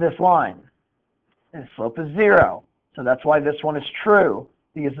of this line? And the slope is 0. So that's why this one is true,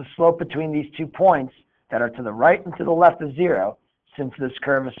 because the slope between these 2 points that are to the right and to the left of 0, since this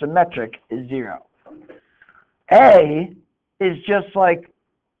curve is symmetric, is 0. A is just like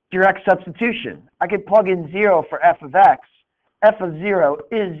direct substitution. I could plug in 0 for f of x. F of 0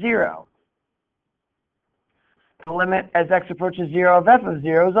 is 0. The limit as x approaches 0 of f of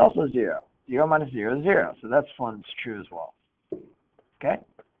 0 is also 0. 0 minus 0 is 0. So that's one's true as well. Okay?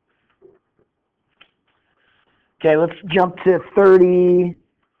 Okay, let's jump to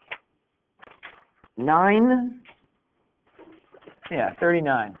 39. Yeah,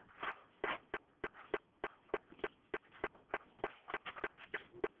 39.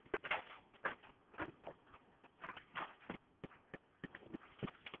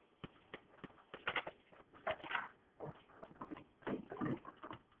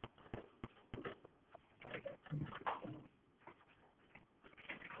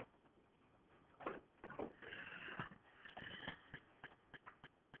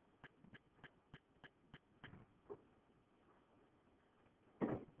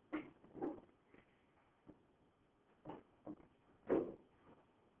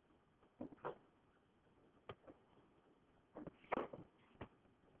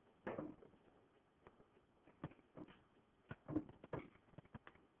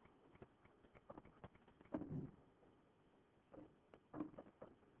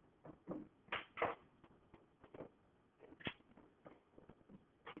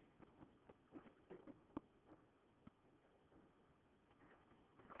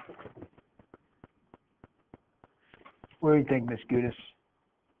 What do you think, Miss Gudis?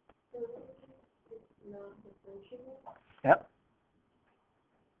 Yep.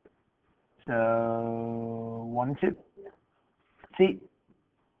 So 1 and 2. See?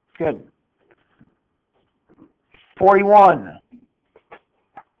 Good. 41.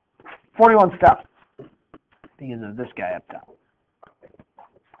 41 stuff. Because of this guy up top.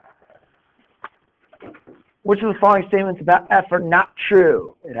 Which of the following statements about f are not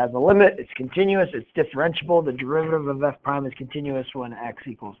true? It has a limit, it's continuous, it's differentiable. The derivative of f prime is continuous when x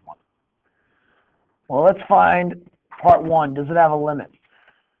equals 1. Well, let's find part 1. Does it have a limit?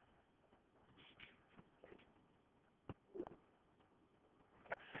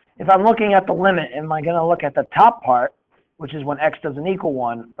 If I'm looking at the limit, am I going to look at the top part, which is when x doesn't equal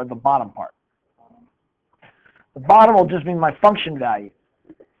 1, or the bottom part? The bottom will just be my function value.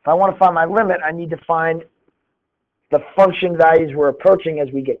 If I want to find my limit, I need to find the function values we're approaching as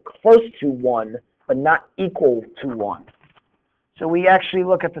we get close to 1, but not equal to 1. So we actually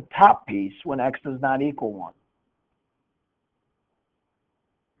look at the top piece when x does not equal 1.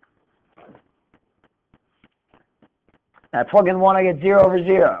 Now I plug in 1, I get 0 over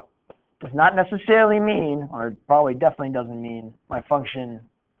 0. Does not necessarily mean, or probably definitely doesn't mean, my function,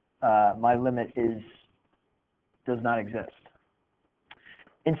 my limit does not exist.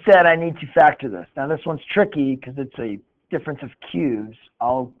 Instead, I need to factor this. Now this one's tricky because it's a difference of cubes.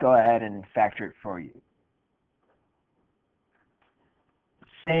 I'll go ahead and factor it for you.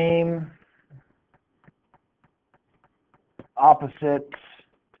 Same, opposite,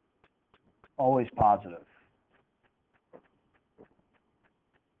 always positive.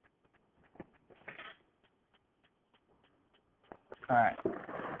 All right.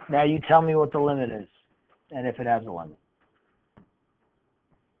 Now you tell me what the limit is and if it has a limit.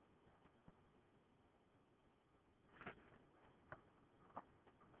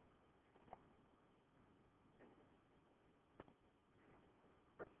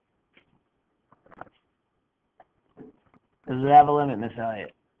 Does it have a limit, Miss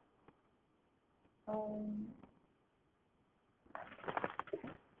Elliott? No.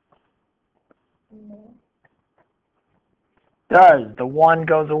 Does. The 1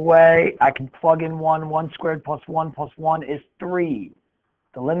 goes away. I can plug in 1. 1 squared plus 1 is 3.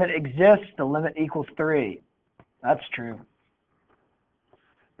 The limit exists. The limit equals 3. That's true.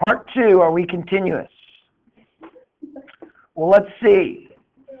 Part 2, are we continuous? Well, let's see.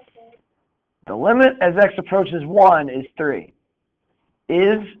 The limit as x approaches 1 is 3.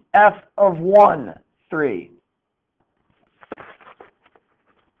 Is f of 1 3?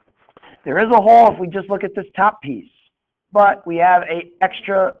 There is a hole if we just look at this top piece, but we have an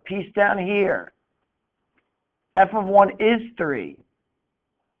extra piece down here. F of 1 is 3.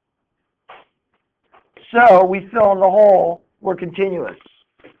 So we fill in the hole, we're continuous.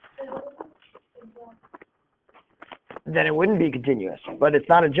 Then it wouldn't be continuous, but it's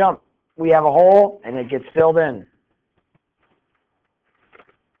not a jump. We have a hole and it gets filled in.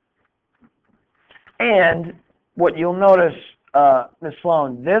 And what you'll notice, Ms.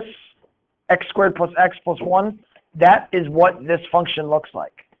 Sloan, this x squared plus x plus 1, that is what this function looks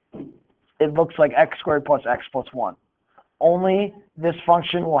like. It looks like x squared plus x plus 1. Only this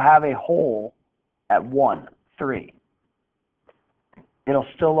function will have a hole at 1, 3. It'll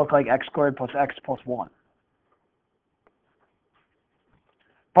still look like x squared plus x plus 1.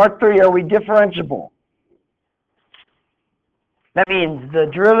 Part 3, are we differentiable? That means the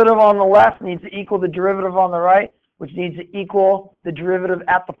derivative on the left needs to equal the derivative on the right, which needs to equal the derivative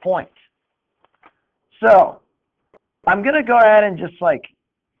at the point. So I'm going to go ahead and just like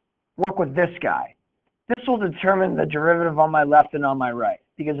work with this guy. This will determine the derivative on my left and on my right,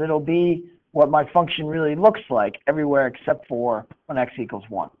 because it'll be what my function really looks like everywhere except for when x equals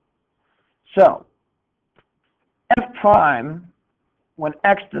 1. So f prime when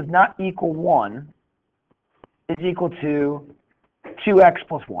x does not equal 1 is equal to 2x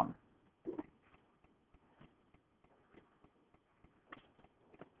plus 1.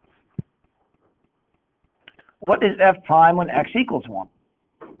 What is f prime when x equals 1?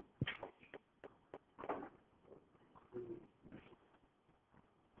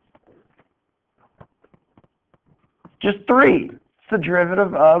 Just 3. It's the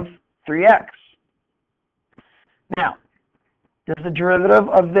derivative of 3x. Now, does the derivative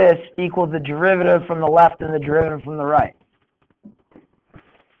of this equal the derivative from the left and the derivative from the right?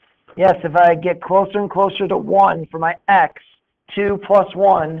 Yes, if I get closer and closer to 1 for my x, 2 plus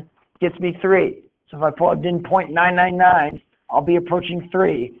 1 gets me 3. So if I plugged in 0.999, I'll be approaching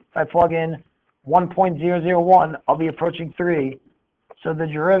 3. If I plug in 1.001, I'll be approaching 3. So the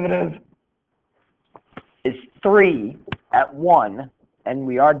derivative is 3 at 1, and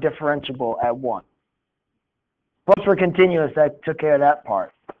we are differentiable at 1. Plus we're continuous, that took care of that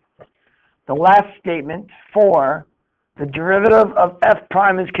part. The last statement, 4, the derivative of f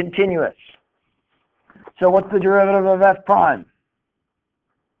prime is continuous. So what's the derivative of f prime?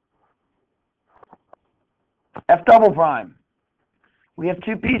 F double prime. We have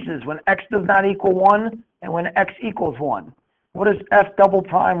two pieces, when x does not equal 1 and when x equals 1. What is f double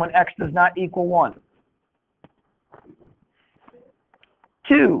prime when x does not equal 1?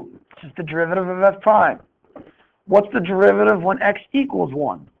 2. This is the derivative of f prime. What's the derivative when x equals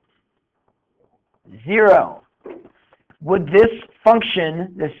 1? 0. Would this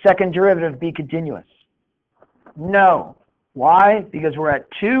function, this second derivative, be continuous? No. Why? Because we're at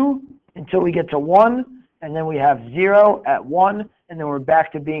 2 until we get to 1, and then we have 0 at 1, and then we're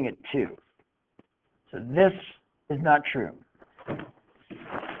back to being at 2. So this is not true.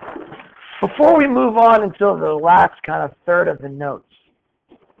 Before we move on until the last kind of third of the notes,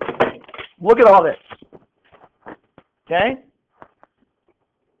 look at all this. Okay?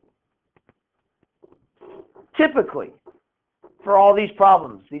 Typically, for all these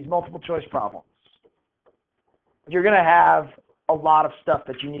problems, these multiple choice problems, you're going to have a lot of stuff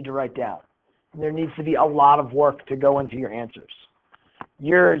that you need to write down. And there needs to be a lot of work to go into your answers.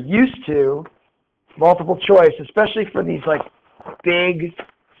 You're used to multiple choice, especially for these like big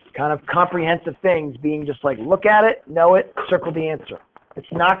kind of comprehensive things, being just like look at it, know it, circle the answer.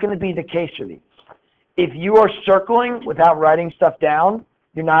 It's not going to be the case for these. If you are circling without writing stuff down,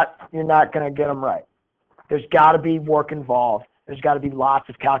 you're not going to get them right. There's got to be work involved. There's got to be lots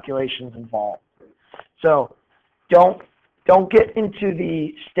of calculations involved. So don't get into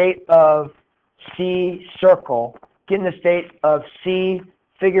the state of C, circle. Get in the state of C,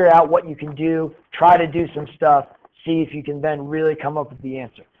 figure out what you can do, try to do some stuff, see if you can then really come up with the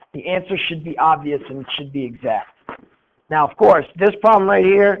answer. The answer should be obvious and it should be exact. Now, of course, this problem right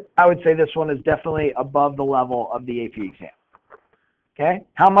here, I would say this one is definitely above the level of the AP exam. Okay?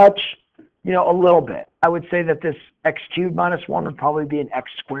 How much? You know, a little bit. I would say that this x cubed minus 1 would probably be an x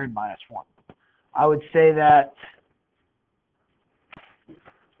squared minus 1. I would say that,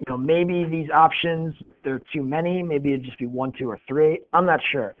 you know, maybe these options, they're too many. Maybe it'd just be 1, 2, or 3. I'm not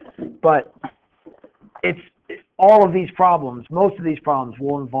sure. But all of these problems, most of these problems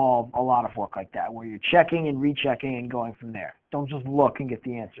will involve a lot of work like that, where you're checking and rechecking and going from there. Don't just look and get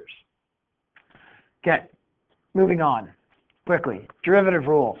the answers. Okay, moving on quickly. Derivative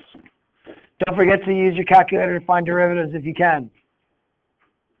rules. Don't forget to use your calculator to find derivatives if you can.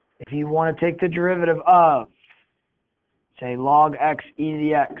 If you want to take the derivative of, say, log x e to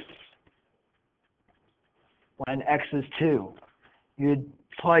the x, when x is 2, you'd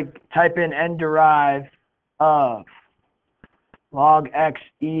type in and derive of log x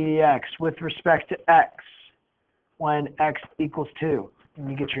e to the x with respect to x when x equals 2, and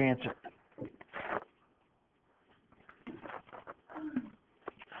you get your answer.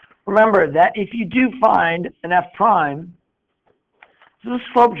 Remember that if you do find an f prime, this is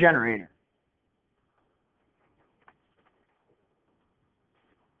a slope generator.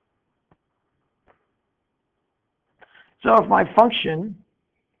 So if my function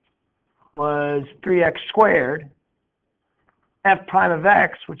was 3x squared, f prime of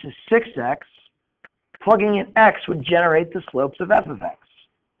x, which is 6x, plugging in x would generate the slopes of f of x.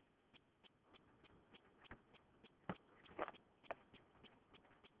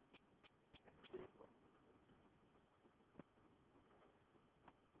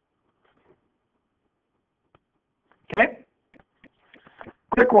 Okay?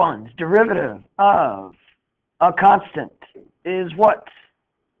 Quick ones. Derivative of a constant is what?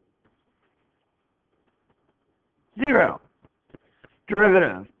 0.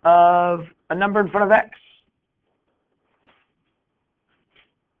 Derivative of a number in front of x.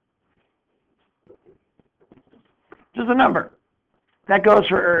 Just a number. That goes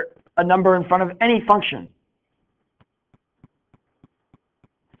for a number in front of any function.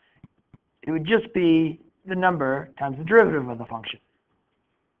 It would just be the number times the derivative of the function.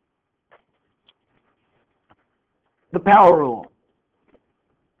 The power rule.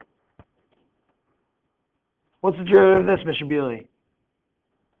 What's the derivative of this, Mr. Bewley?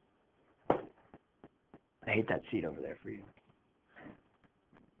 I hate that seat over there for you.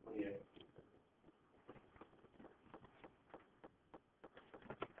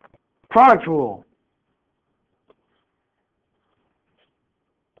 Product rule.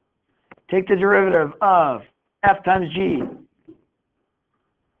 Take the derivative of f times g.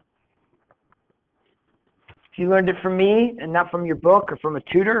 If you learned it from me and not from your book or from a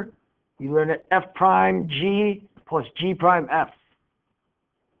tutor, you learned it f prime g plus g prime f.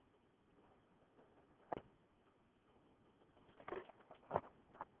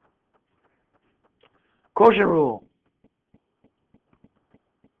 Of Quotient rule.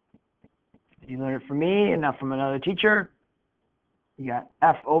 You learned it from me and not from another teacher. You got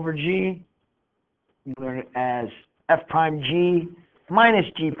F over G. You learn it as F prime G minus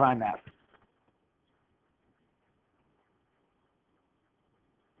G prime F.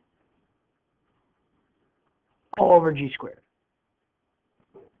 All over G squared.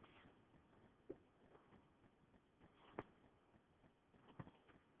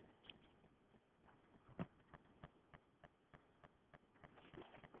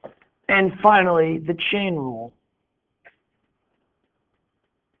 And finally, the chain rule.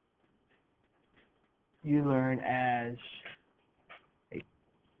 You learn as a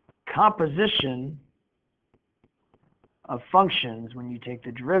composition of functions. When you take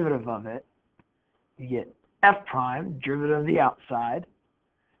the derivative of it, you get F prime, derivative of the outside,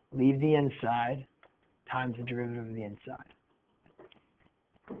 leave the inside, times the derivative of the inside.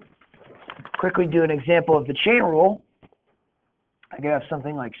 Quickly do an example of the chain rule. I could have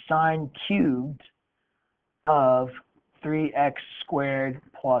something like sine cubed of 3x squared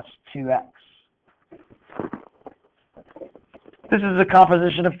plus 2x. This is a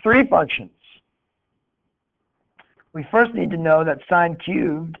composition of three functions. We first need to know that sine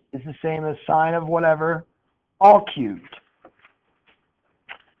cubed is the same as sine of whatever, all cubed.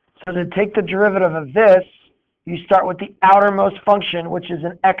 So to take the derivative of this, you start with the outermost function, which is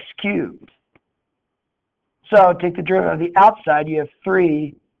an x cubed. So take the derivative of the outside, you have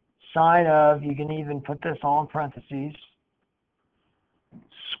 3 sine of, you can even put this all in parentheses,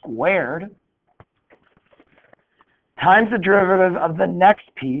 squared, times the derivative of the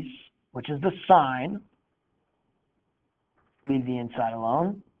next piece, which is the sine, leave the inside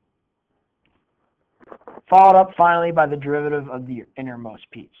alone, followed up finally by the derivative of the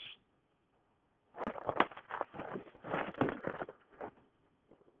innermost piece.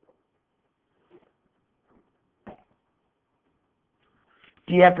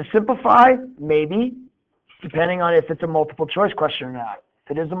 Do you have to simplify? Maybe, depending on if it's a multiple choice question or not.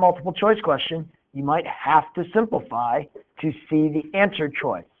 If it is a multiple choice question, you might have to simplify to see the answer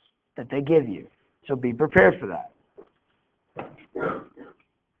choice that they give you. So be prepared for that.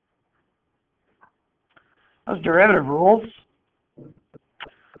 Those derivative rules.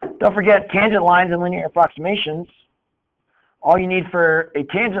 Don't forget tangent lines and linear approximations. All you need for a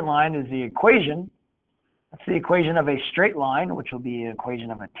tangent line is the equation. That's the equation of a straight line, which will be an equation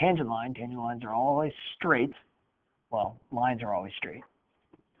of a tangent line. Tangent lines are always straight. Well, lines are always straight.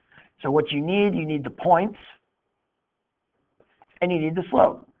 So what you need the points, and you need the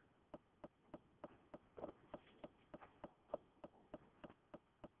slope.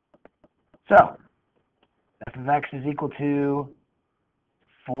 So, f of x is equal to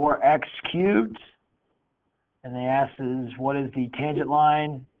 4x cubed. And they ask is, what is the tangent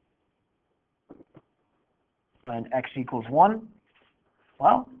line when x equals 1?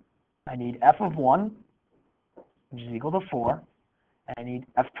 Well, I need f of 1, which is equal to 4. And I need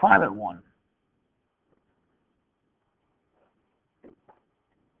f prime at 1.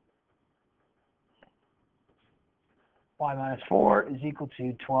 Y minus 4 is equal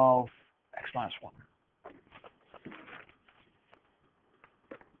to 12x minus 1.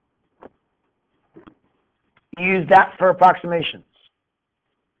 Use that for approximations.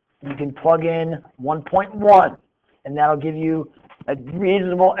 You can plug in 1.1, and that'll give you a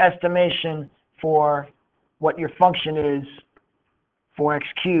reasonable estimation for what your function is for x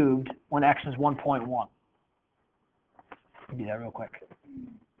cubed when x is 1.1. Do that real quick.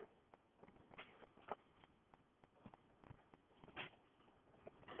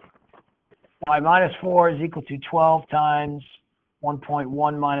 Y minus 4 is equal to 12 times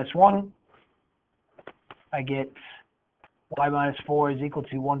 1.1 minus 1. I get y minus 4 is equal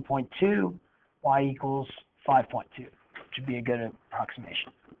to 1.2, y equals 5.2, which would be a good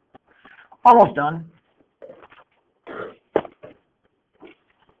approximation. Almost done.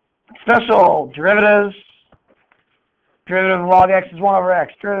 Special derivatives. Derivative of log x is 1 over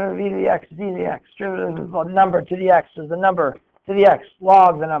x. Derivative of e to the x is e to the x. Derivative of a number to the x is the number to the x.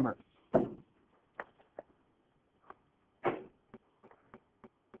 Log the number.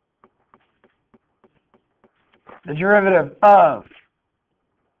 The derivative of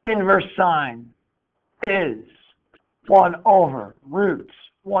inverse sine is 1 over root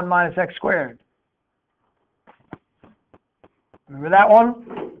 1 minus x squared. Remember that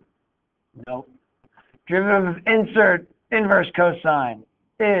one? Nope. Derivative of inverse cosine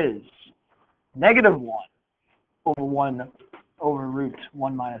is negative 1 over 1 over root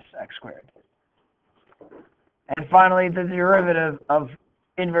 1 minus x squared. And finally, the derivative of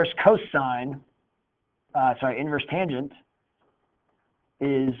inverse cosine, inverse tangent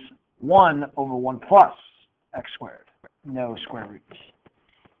is 1 over 1 plus x squared. No square roots.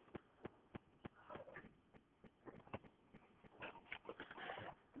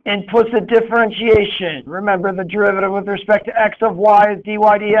 Implicit differentiation. Remember, the derivative with respect to x of y is dy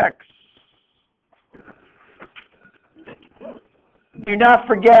dx. Do not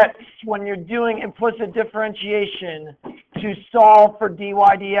forget, when you're doing implicit differentiation, to solve for dy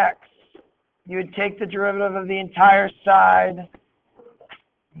dx. You would take the derivative of the entire side,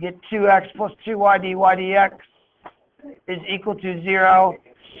 get 2x plus 2y dy dx is equal to 0.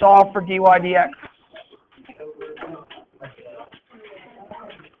 Solve for dy dx.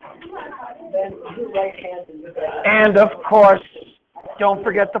 And of course, don't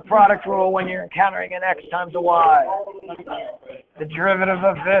forget the product rule when you're encountering an x times a y. The derivative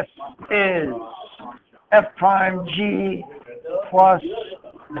of this is f prime g plus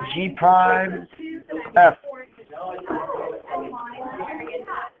g prime f.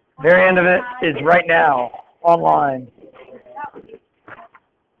 Very end of it is right now online.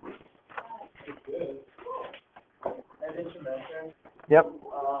 Yep.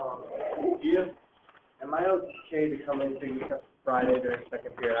 Am I okay to come in to Friday during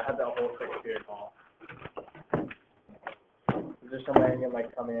second period? I had that whole second period call. Is there somebody who can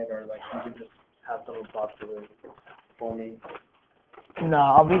like come in, or like you could just have someone talk to it for me? No,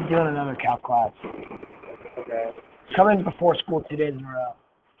 I'll be doing another calc class. Okay. Come in before school 2 days in a row,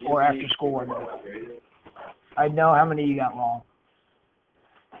 or after school 1 day. I know how many you got wrong.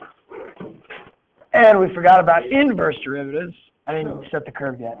 And we forgot about inverse derivatives. I didn't set the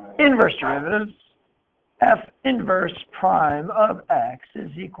curve yet. Inverse derivatives. F inverse prime of x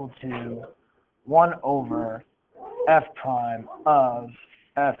is equal to 1 over f prime of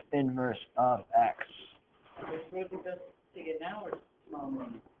f inverse of x. Maybe just take it now or tomorrow?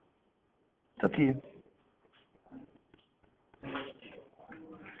 It's up to you.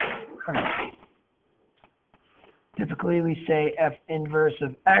 Typically, we say f inverse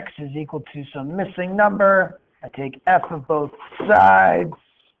of x is equal to some missing number. I take f of both sides.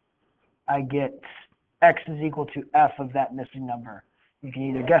 I get x is equal to f of that missing number. You can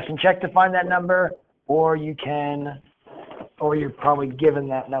either guess and check to find that number, or you're probably given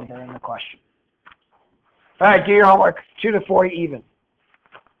that number in the question. All right, do your homework. 2 to 4 even.